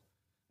vehicle.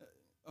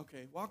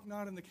 Okay, walk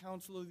not in the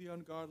counsel of the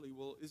ungodly.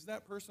 Well, is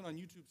that person on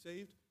YouTube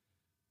saved?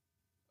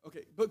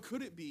 Okay, but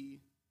could it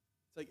be,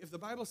 it's like if the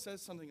Bible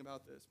says something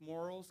about this,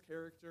 morals,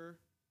 character,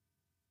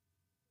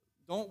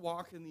 don't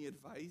walk in the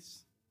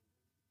advice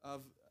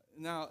of,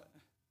 now,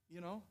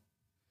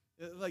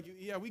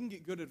 we can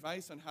get good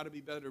advice on how to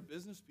be better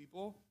business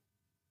people,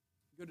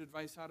 good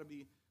advice how to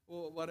be,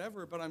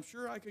 whatever, but I'm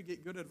sure I could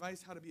get good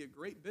advice how to be a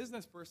great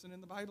business person in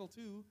the Bible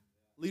too.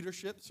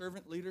 Leadership,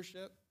 servant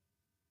leadership.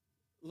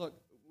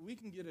 Look, we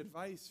can get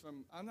advice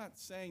from, I'm not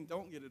saying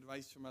don't get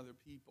advice from other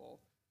people,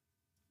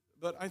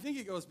 but I think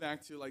it goes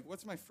back to,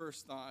 what's my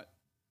first thought?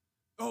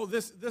 Oh,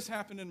 this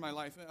happened in my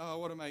life. Oh,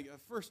 what am I,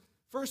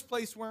 first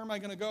place, where am I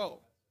going to go?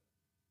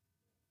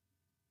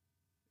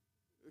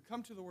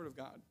 Come to the Word of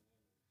God.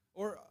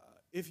 Or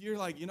if you're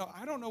like,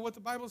 I don't know what the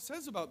Bible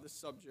says about this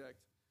subject.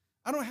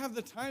 I don't have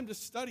the time to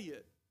study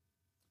it.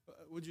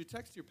 Would you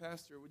text your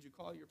pastor? Would you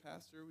call your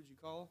pastor? Would you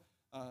call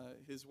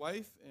his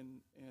wife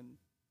and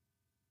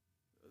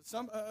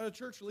a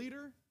church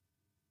leader?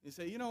 You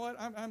say, you know what,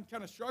 I'm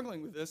kind of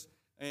struggling with this,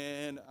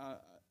 and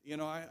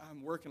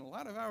I'm working a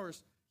lot of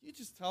hours. You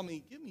just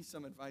give me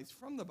some advice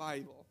from the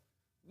Bible.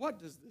 What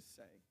does this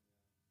say?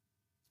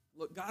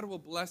 Look, God will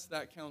bless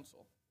that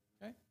counsel.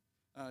 Okay,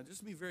 just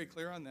to be very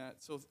clear on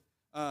that. So,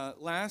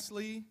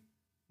 lastly,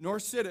 nor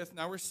sitteth.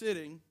 Now we're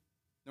sitting.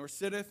 Nor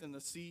sitteth in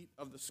the seat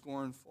of the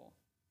scornful.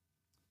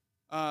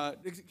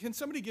 Can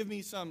somebody give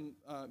me some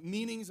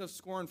meanings of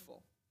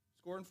scornful?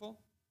 Scornful?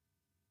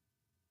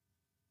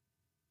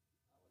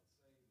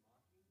 I would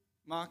say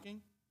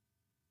Mocking?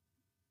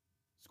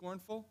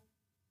 Scornful?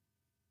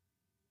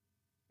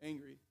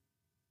 Angry.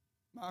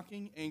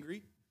 Mocking,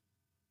 angry.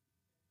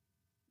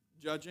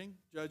 Judging,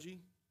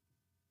 judgy.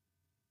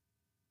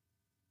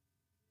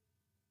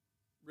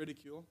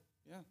 Ridicule.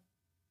 Yeah.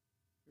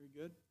 Very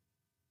good.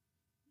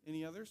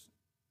 Any others?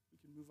 We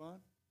can move on.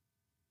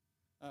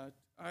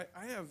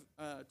 I have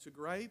to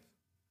gripe,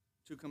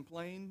 to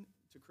complain,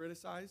 to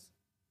criticize,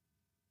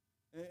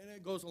 and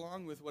it goes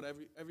along with what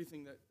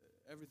everything that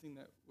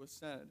was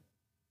said.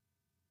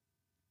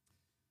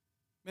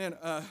 Man,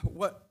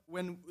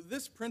 when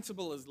this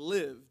principle is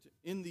lived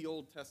in the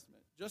Old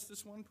Testament, just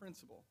this one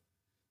principle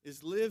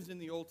is lived in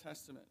the Old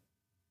Testament.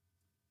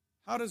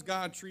 How does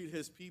God treat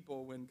His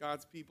people when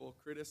God's people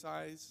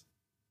criticize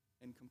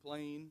and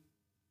complain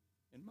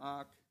and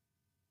mock?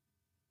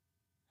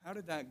 How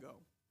did that go?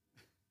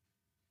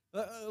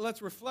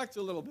 Let's reflect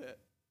a little bit,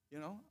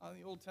 on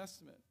the Old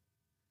Testament.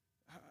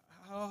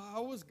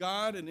 How was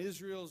God and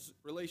Israel's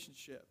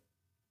relationship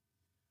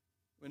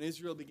when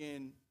Israel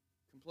began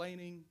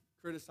complaining,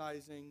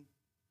 criticizing?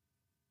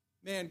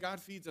 Man, God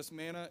feeds us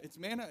manna. It's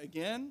manna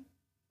again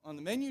on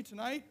the menu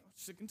tonight. I'm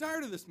sick and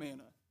tired of this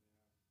manna.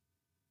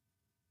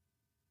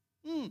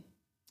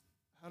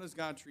 How does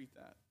God treat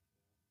that?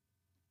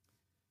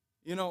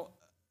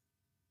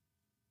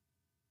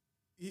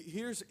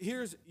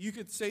 Here's you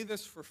could say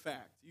this for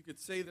fact.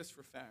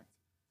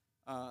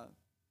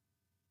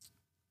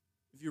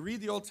 If you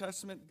read the Old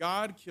Testament,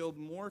 God killed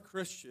more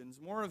Christians,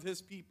 more of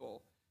His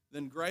people,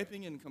 than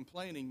griping and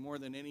complaining more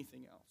than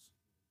anything else.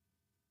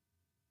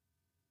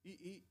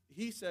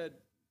 He said,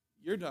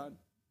 "You're done.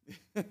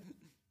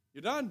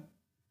 You're done."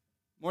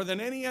 More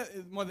than any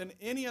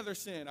other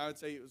sin, I would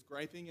say it was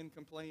griping and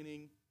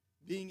complaining,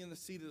 being in the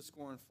seat of the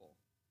scornful.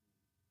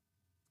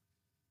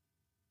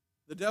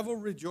 The devil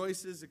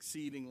rejoices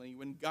exceedingly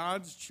when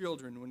God's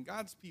children, when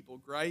God's people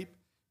gripe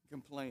and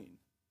complain.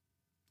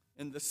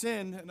 And the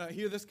sin, and I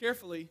hear this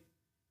carefully,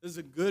 this is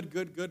a good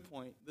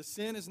point. The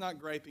sin is not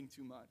griping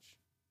too much,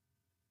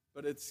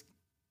 but it's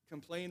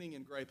complaining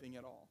and griping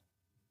at all.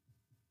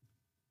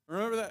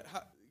 Remember that?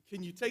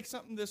 Can you take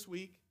something this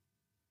week?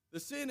 The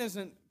sin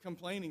isn't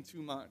complaining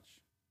too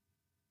much.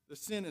 The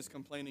sin is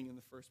complaining in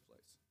the first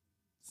place.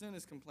 Sin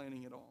is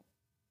complaining at all.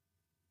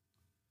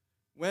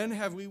 When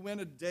have we went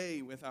a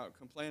day without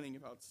complaining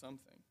about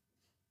something?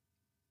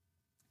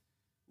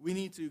 We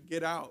need to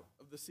get out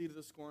of the seat of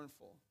the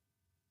scornful.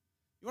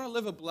 You want to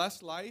live a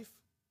blessed life?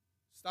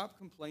 Stop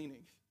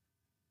complaining.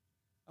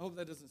 I hope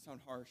that doesn't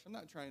sound harsh. I'm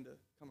not trying to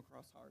come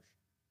across harsh.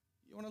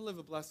 You want to live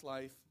a blessed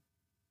life?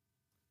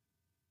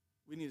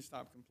 We need to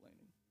stop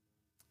complaining.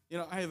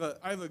 I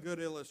have a good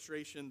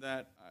illustration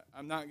that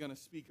I'm not going to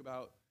speak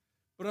about,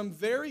 but I'm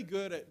very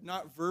good at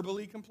not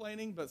verbally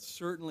complaining, but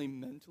certainly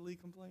mentally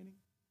complaining.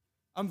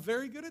 I'm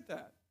very good at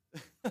that.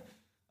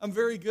 I'm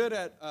very good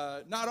at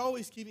not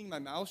always keeping my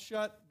mouth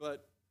shut,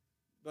 but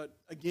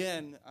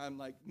again, I'm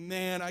like,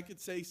 man, I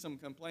could say some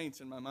complaints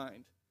in my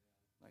mind.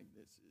 Like,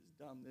 this is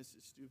dumb, this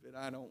is stupid,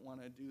 I don't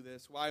want to do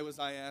this. Why was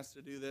I asked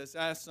to do this?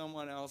 Ask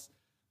someone else.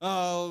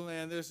 Oh,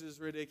 man, this is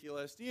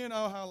ridiculous. Do you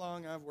know how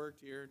long I've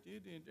worked here?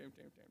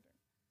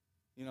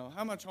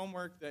 How much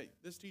homework that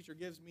this teacher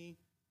gives me?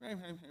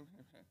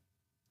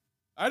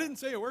 I didn't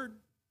say a word.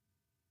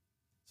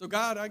 So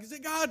I can say,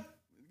 God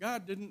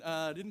didn't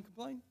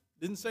complain,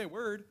 didn't say a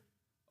word.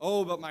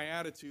 Oh, but my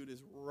attitude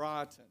is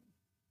rotten.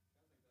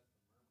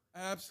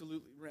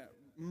 Absolutely.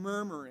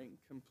 Murmuring,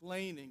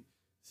 complaining,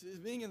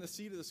 being in the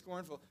seat of the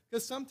scornful.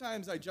 Because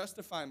sometimes I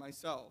justify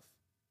myself.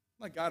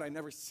 My God, I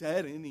never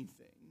said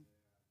anything.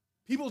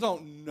 People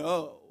don't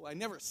know. I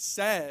never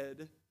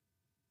said.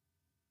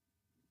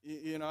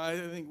 You know, I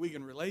think we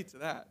can relate to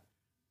that.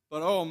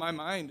 But my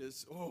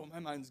mind's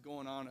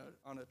going on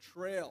a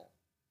trail.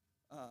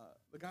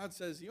 But God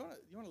says, you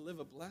want to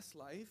live a blessed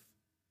life?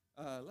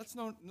 Let's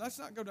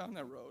not go down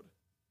that road.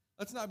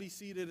 Let's not be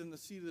seated in the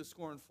seat of the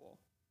scornful,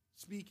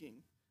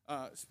 speaking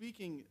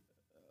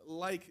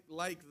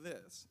like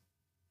this.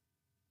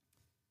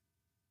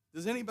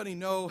 Does anybody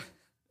know?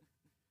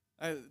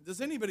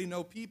 Does anybody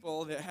know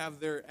people that have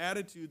their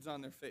attitudes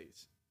on their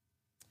face?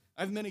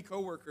 I have many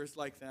coworkers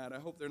like that. I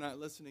hope they're not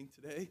listening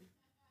today.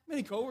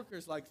 Many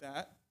coworkers like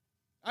that.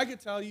 I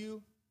could tell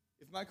you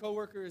if my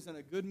coworker is in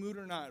a good mood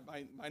or not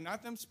by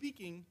not them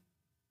speaking,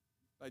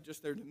 by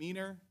just their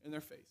demeanor and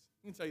their face.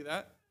 I can tell you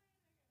that.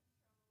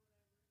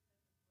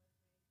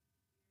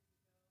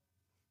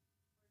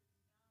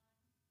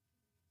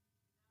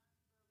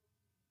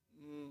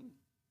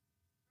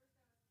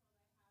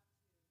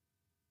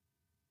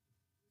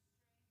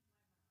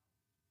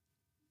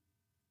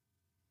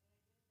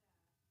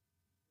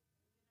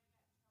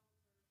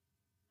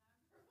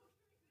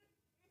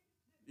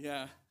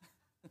 Yeah.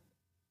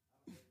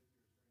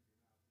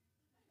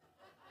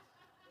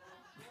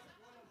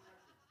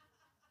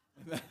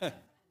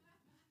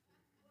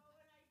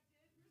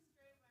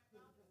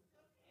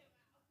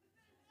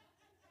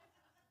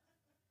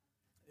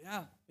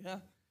 Yeah.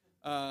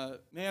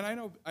 Man,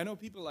 I know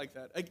people like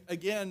that.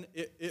 Again,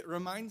 it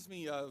reminds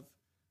me of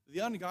the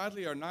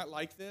ungodly are not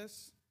like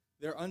this.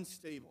 They're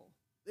unstable.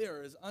 They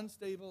are as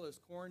unstable as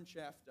corn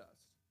chaff dust.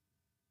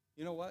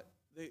 You know what?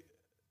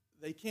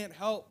 They can't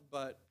help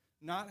but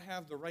not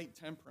have the right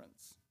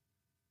temperance.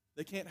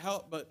 They can't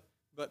help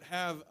but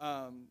have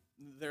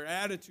their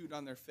attitude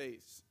on their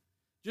face.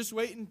 Just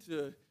waiting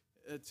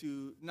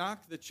to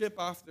knock the chip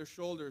off their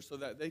shoulder so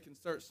that they can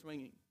start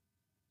swinging.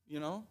 You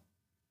know?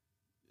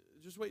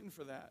 Just waiting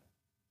for that.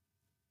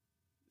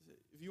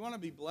 If you want to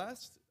be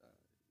blessed,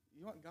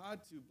 you want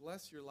God to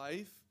bless your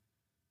life,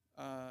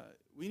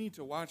 we need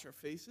to watch our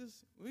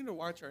faces. We need to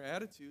watch our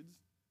attitudes,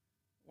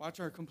 watch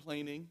our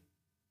complaining,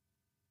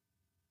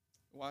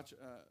 watch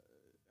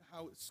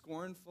how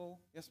scornful.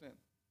 Yes, ma'am.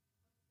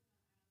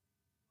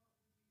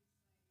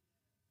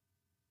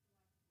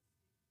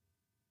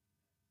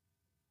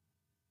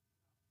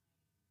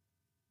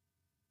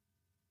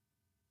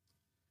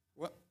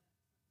 What?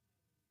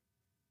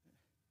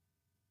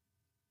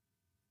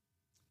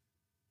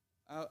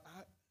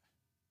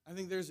 I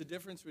think there's a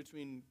difference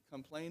between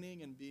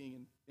complaining and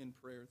being in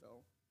prayer,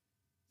 though.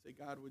 Say,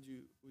 God, would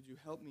you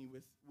help me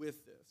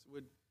with this?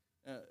 Would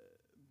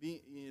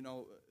be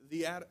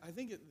I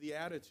think the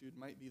attitude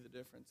might be the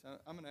difference.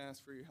 I'm going to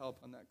ask for your help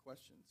on that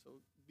question, so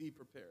be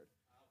prepared.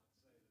 I would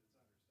say that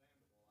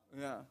it's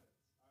understandable. Yeah.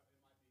 It might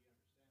be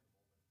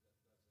understandable, but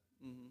that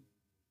doesn't Mm-hmm. mean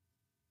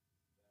that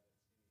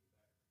it's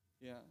any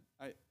better. Yeah.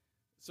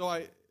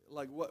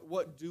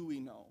 What do we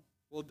know?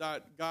 Well,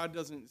 God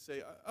doesn't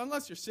say,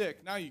 unless you're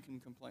sick, now you can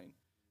complain.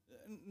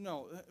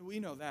 No, we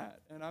know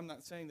that. And I'm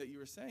not saying that you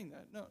were saying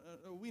that. No,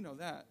 we know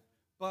that.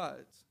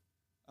 But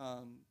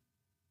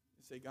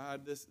say,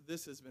 God,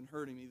 this has been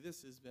hurting me.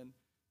 This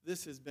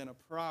has been a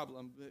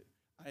problem. But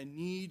I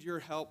need your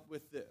help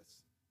with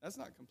this. That's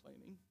not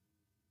complaining.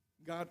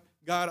 God,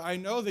 I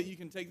know that you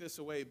can take this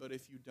away, but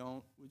if you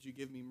don't, would you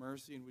give me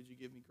mercy and would you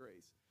give me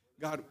grace?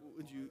 God,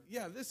 would you?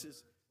 Yeah, this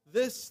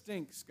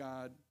stinks,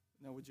 God.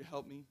 Now, would you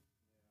help me?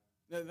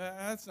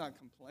 That's not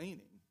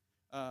complaining.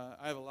 I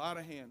have a lot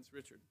of hands.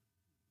 Richard.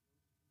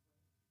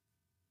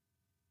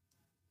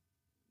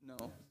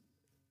 No.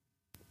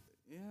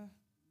 Yeah.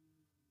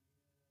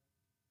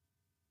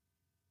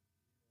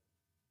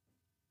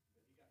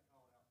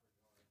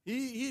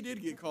 He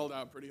did get called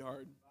out pretty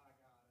hard.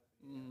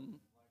 Mm-hmm.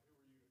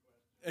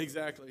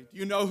 Exactly. Do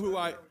you know who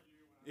I?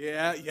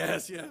 Yeah.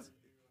 Yes.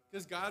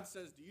 Because God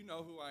says, "Do you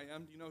know who I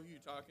am? Do you know who you're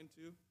talking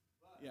to?"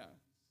 Yeah.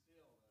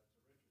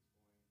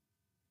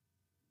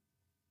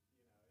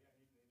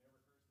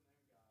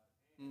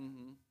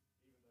 Mm-hmm.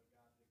 Even though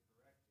God did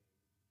correct him,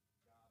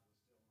 God was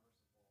still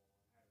merciful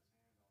and had his hand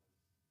on his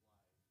life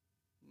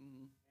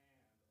Mm-hmm. and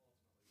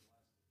ultimately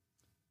blessed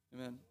him.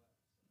 Amen.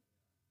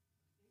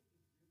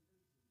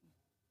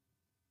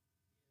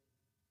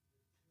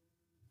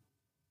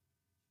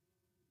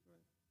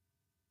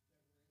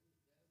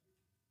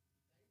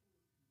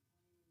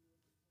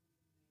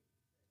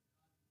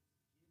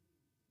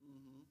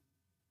 Mm-hmm.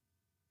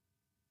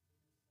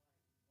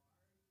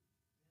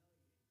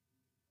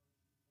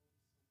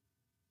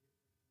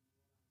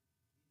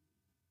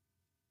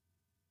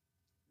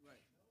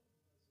 Right.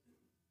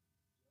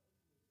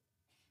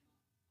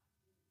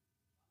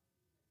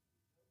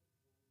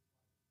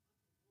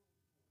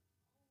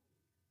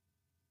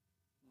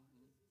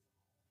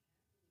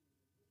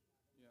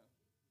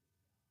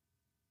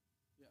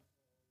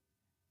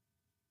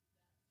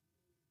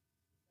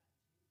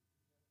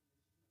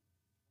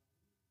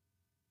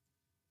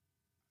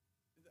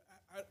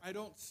 I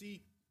don't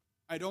see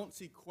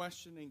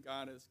questioning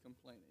God as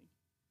complaining.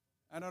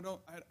 And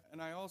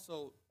I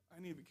also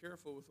need to be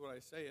careful with what I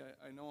say.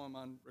 I know I'm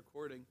on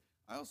recording.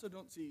 I also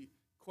don't see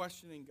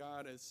questioning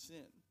God as sin.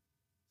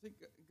 I think,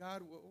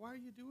 God, why are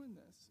you doing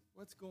this?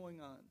 What's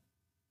going on?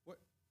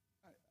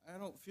 I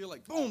don't feel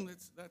like, boom,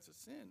 that's a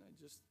sin.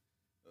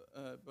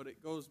 But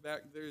it goes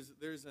back.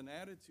 There's an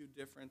attitude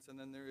difference, and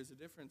then there is a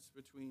difference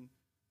between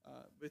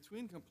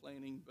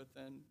complaining. But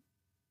then,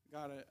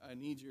 God, I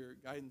need your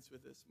guidance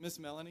with this, Miss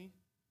Melanie.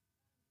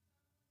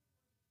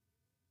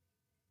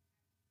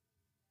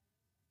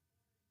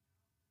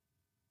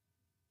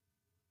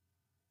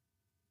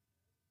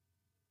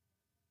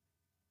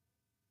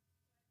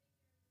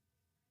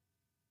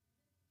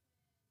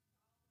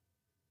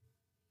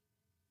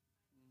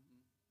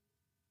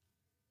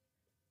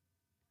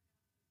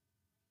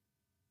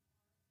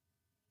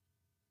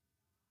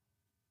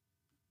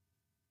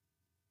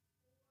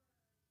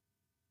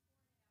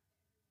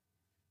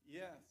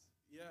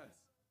 Yes.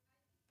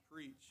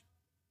 Preach.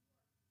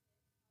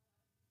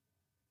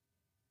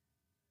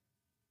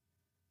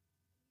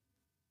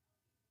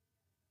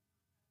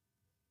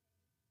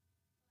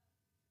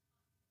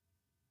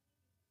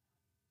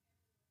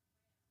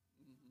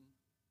 hmm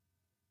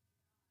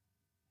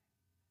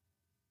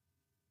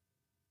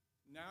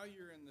Now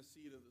you're in the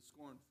seat of the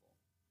scornful.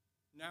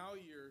 Now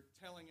you're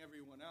telling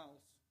everyone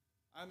else,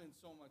 I'm in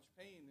so much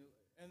pain.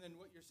 And then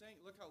what you're saying,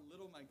 look how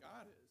little my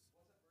God is. What's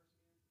that verse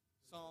again?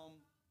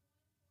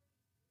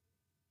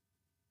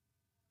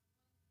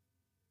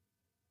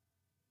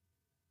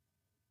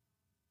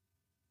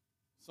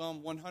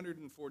 Psalm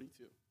 142.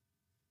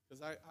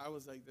 Because I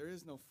was like, there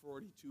is no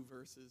 42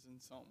 verses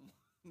in Psalm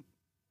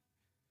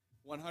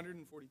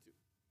 142.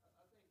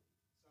 I think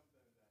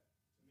something that,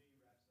 to me,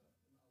 wraps up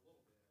a little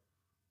bit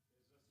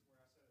is just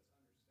where I said it's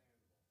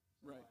understandable.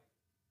 So, Right. like,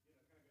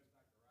 it kind of goes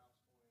back to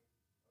Ralph's point.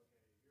 Okay,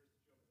 here's the children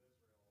of Israel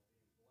being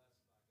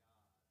blessed by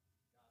God,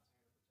 God's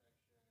hand of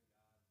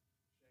protection,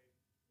 God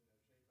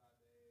shade by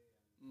day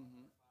and fire by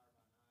night.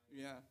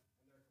 Yeah.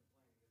 And they're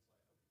complaining.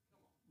 It's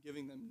like, okay,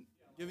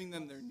 come on. Giving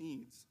them their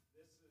needs.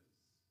 I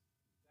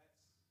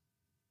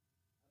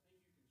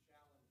think you can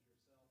challenge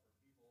yourself or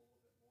people a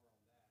little bit more on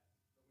that.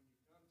 But when you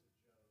come to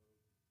Job, and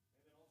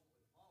then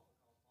ultimately Paul,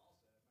 because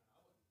Paul said,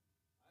 man,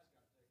 I just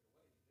got to take it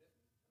away. He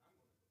didn't. And I'm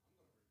going to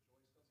rejoice because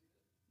he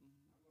didn't. I'm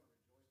going to rejoice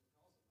because of my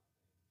pain.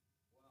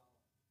 Well,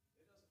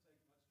 it doesn't take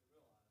much to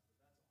realize that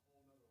that's a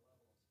whole nother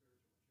level of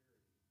spiritual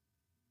maturity.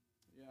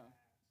 Yeah,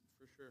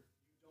 for sure.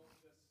 You don't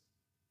just,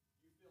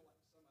 you feel like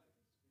somebody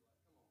can just be like,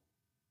 come on.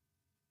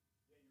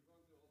 Yeah, you're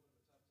going through a little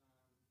bit of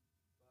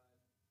a tough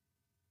time,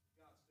 but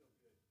God's still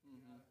good.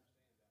 You gotta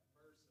understand that.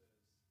 Versus,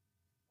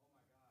 oh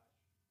my gosh,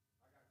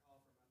 I got a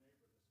call from my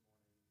neighbor this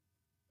morning,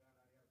 found out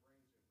he had a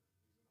brain tumor.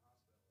 He's in the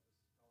hospital.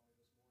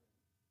 Just called me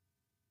this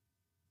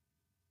morning.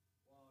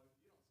 Well,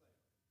 you don't say,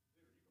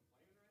 dude, are you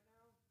complaining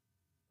right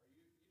now? Or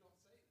you don't say that.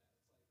 It's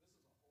like,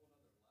 this is a whole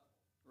other level.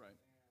 Right.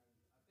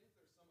 And I think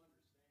there's some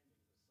understanding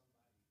to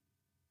somebody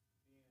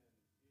being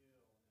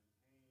ill and in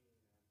pain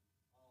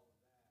and all of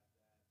that,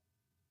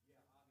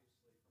 yeah,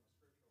 obviously from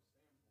a scriptural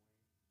standpoint,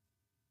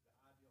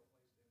 the ideal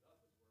place to end up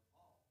is where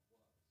Paul was.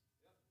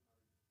 Yep,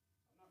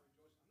 I'm not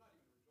rejoicing. I'm not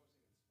even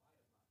rejoicing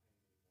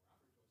in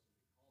spite of my pain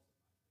anymore. I'm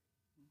rejoicing because of my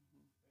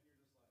pain. And you're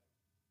just like,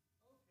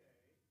 okay,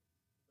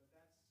 but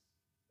that's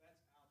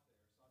out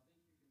there. So I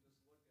think you can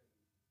just look and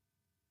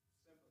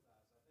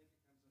sympathize. I think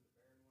it comes into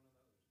bearing one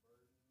another's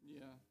burdens.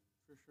 Yeah,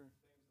 for sure.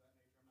 Things of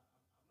that nature.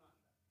 I'm not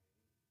in that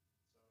pain,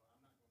 so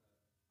I'm not going to.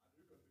 I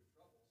do go through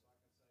trouble, so I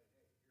can say,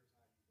 hey, here's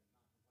how you can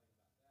not complain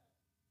about that.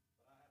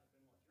 But I haven't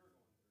been what you're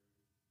going through,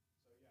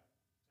 so yeah,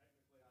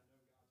 technically I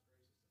know God's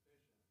grace is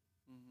sufficient.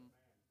 But man,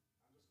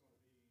 I'm going to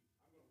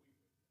weep with you.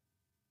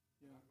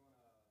 Yeah. I'm going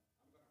to hurt with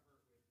you because this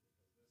has got to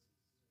be real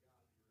tough.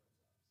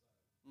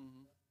 So.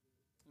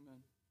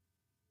 Amen.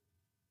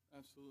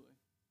 Absolutely.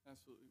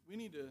 We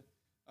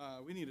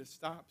need to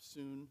stop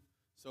soon.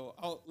 So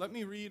I'll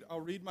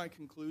read my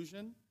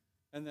conclusion,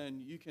 and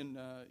then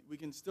we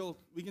can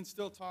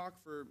still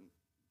talk for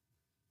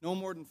no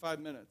more than 5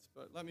 minutes.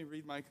 But let me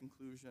read my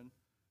conclusion.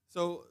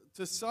 So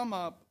to sum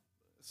up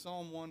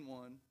Psalm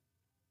 1:1,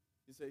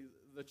 you say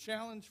the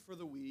challenge for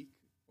the week,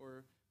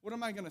 or what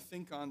am I going to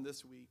think on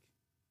this week?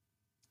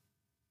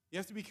 You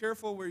have to be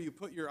careful where you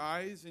put your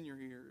eyes and your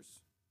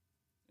ears,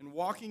 and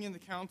walking in the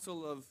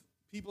counsel of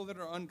people that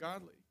are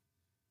ungodly.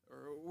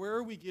 Or where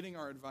are we getting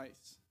our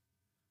advice?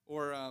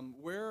 Or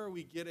where are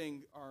we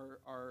getting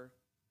our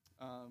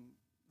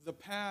the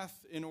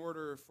path in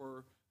order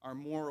for our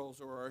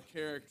morals or our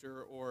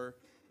character or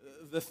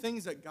the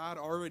things that God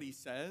already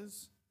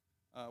says?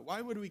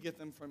 Why would we get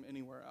them from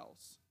anywhere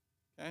else?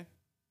 Okay?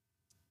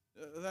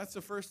 That's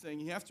the first thing.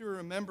 You have to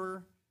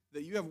remember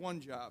that you have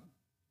one job.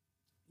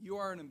 You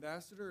are an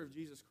ambassador of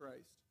Jesus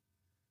Christ.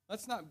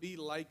 Let's not be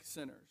like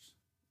sinners.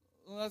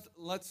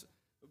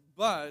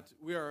 But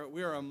we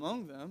are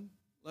among them.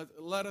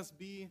 Let us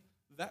be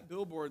that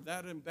billboard,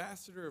 that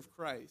ambassador of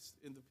Christ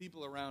in the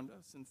people around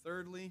us. And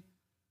thirdly,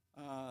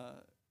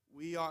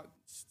 we ought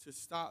to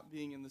stop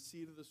being in the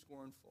seat of the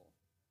scornful.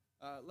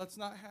 Let's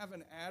not have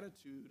an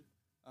attitude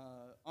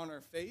on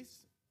our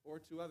face or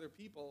to other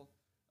people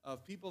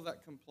of people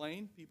that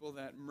complain, people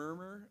that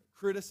murmur,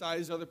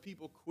 criticize other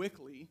people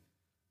quickly.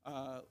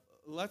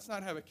 Let's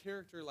not have a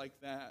character like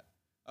that,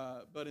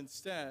 but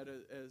instead,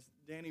 as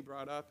Danny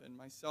brought up and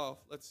myself,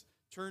 let's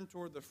turn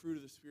toward the fruit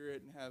of the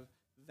Spirit and have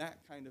that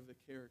kind of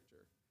a character.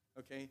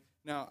 Okay?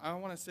 Now, I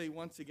want to say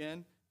once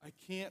again, I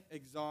can't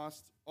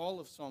exhaust all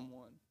of Psalm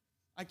 1.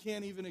 I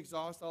can't even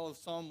exhaust all of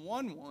Psalm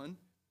 1:1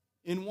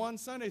 in one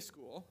Sunday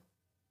school,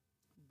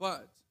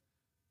 but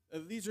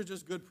these are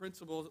just good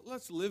principles.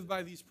 Let's live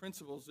by these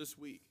principles this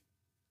week.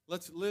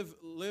 Let's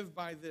live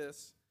by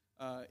this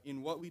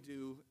in what we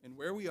do and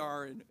where we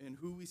are and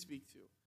who we speak to.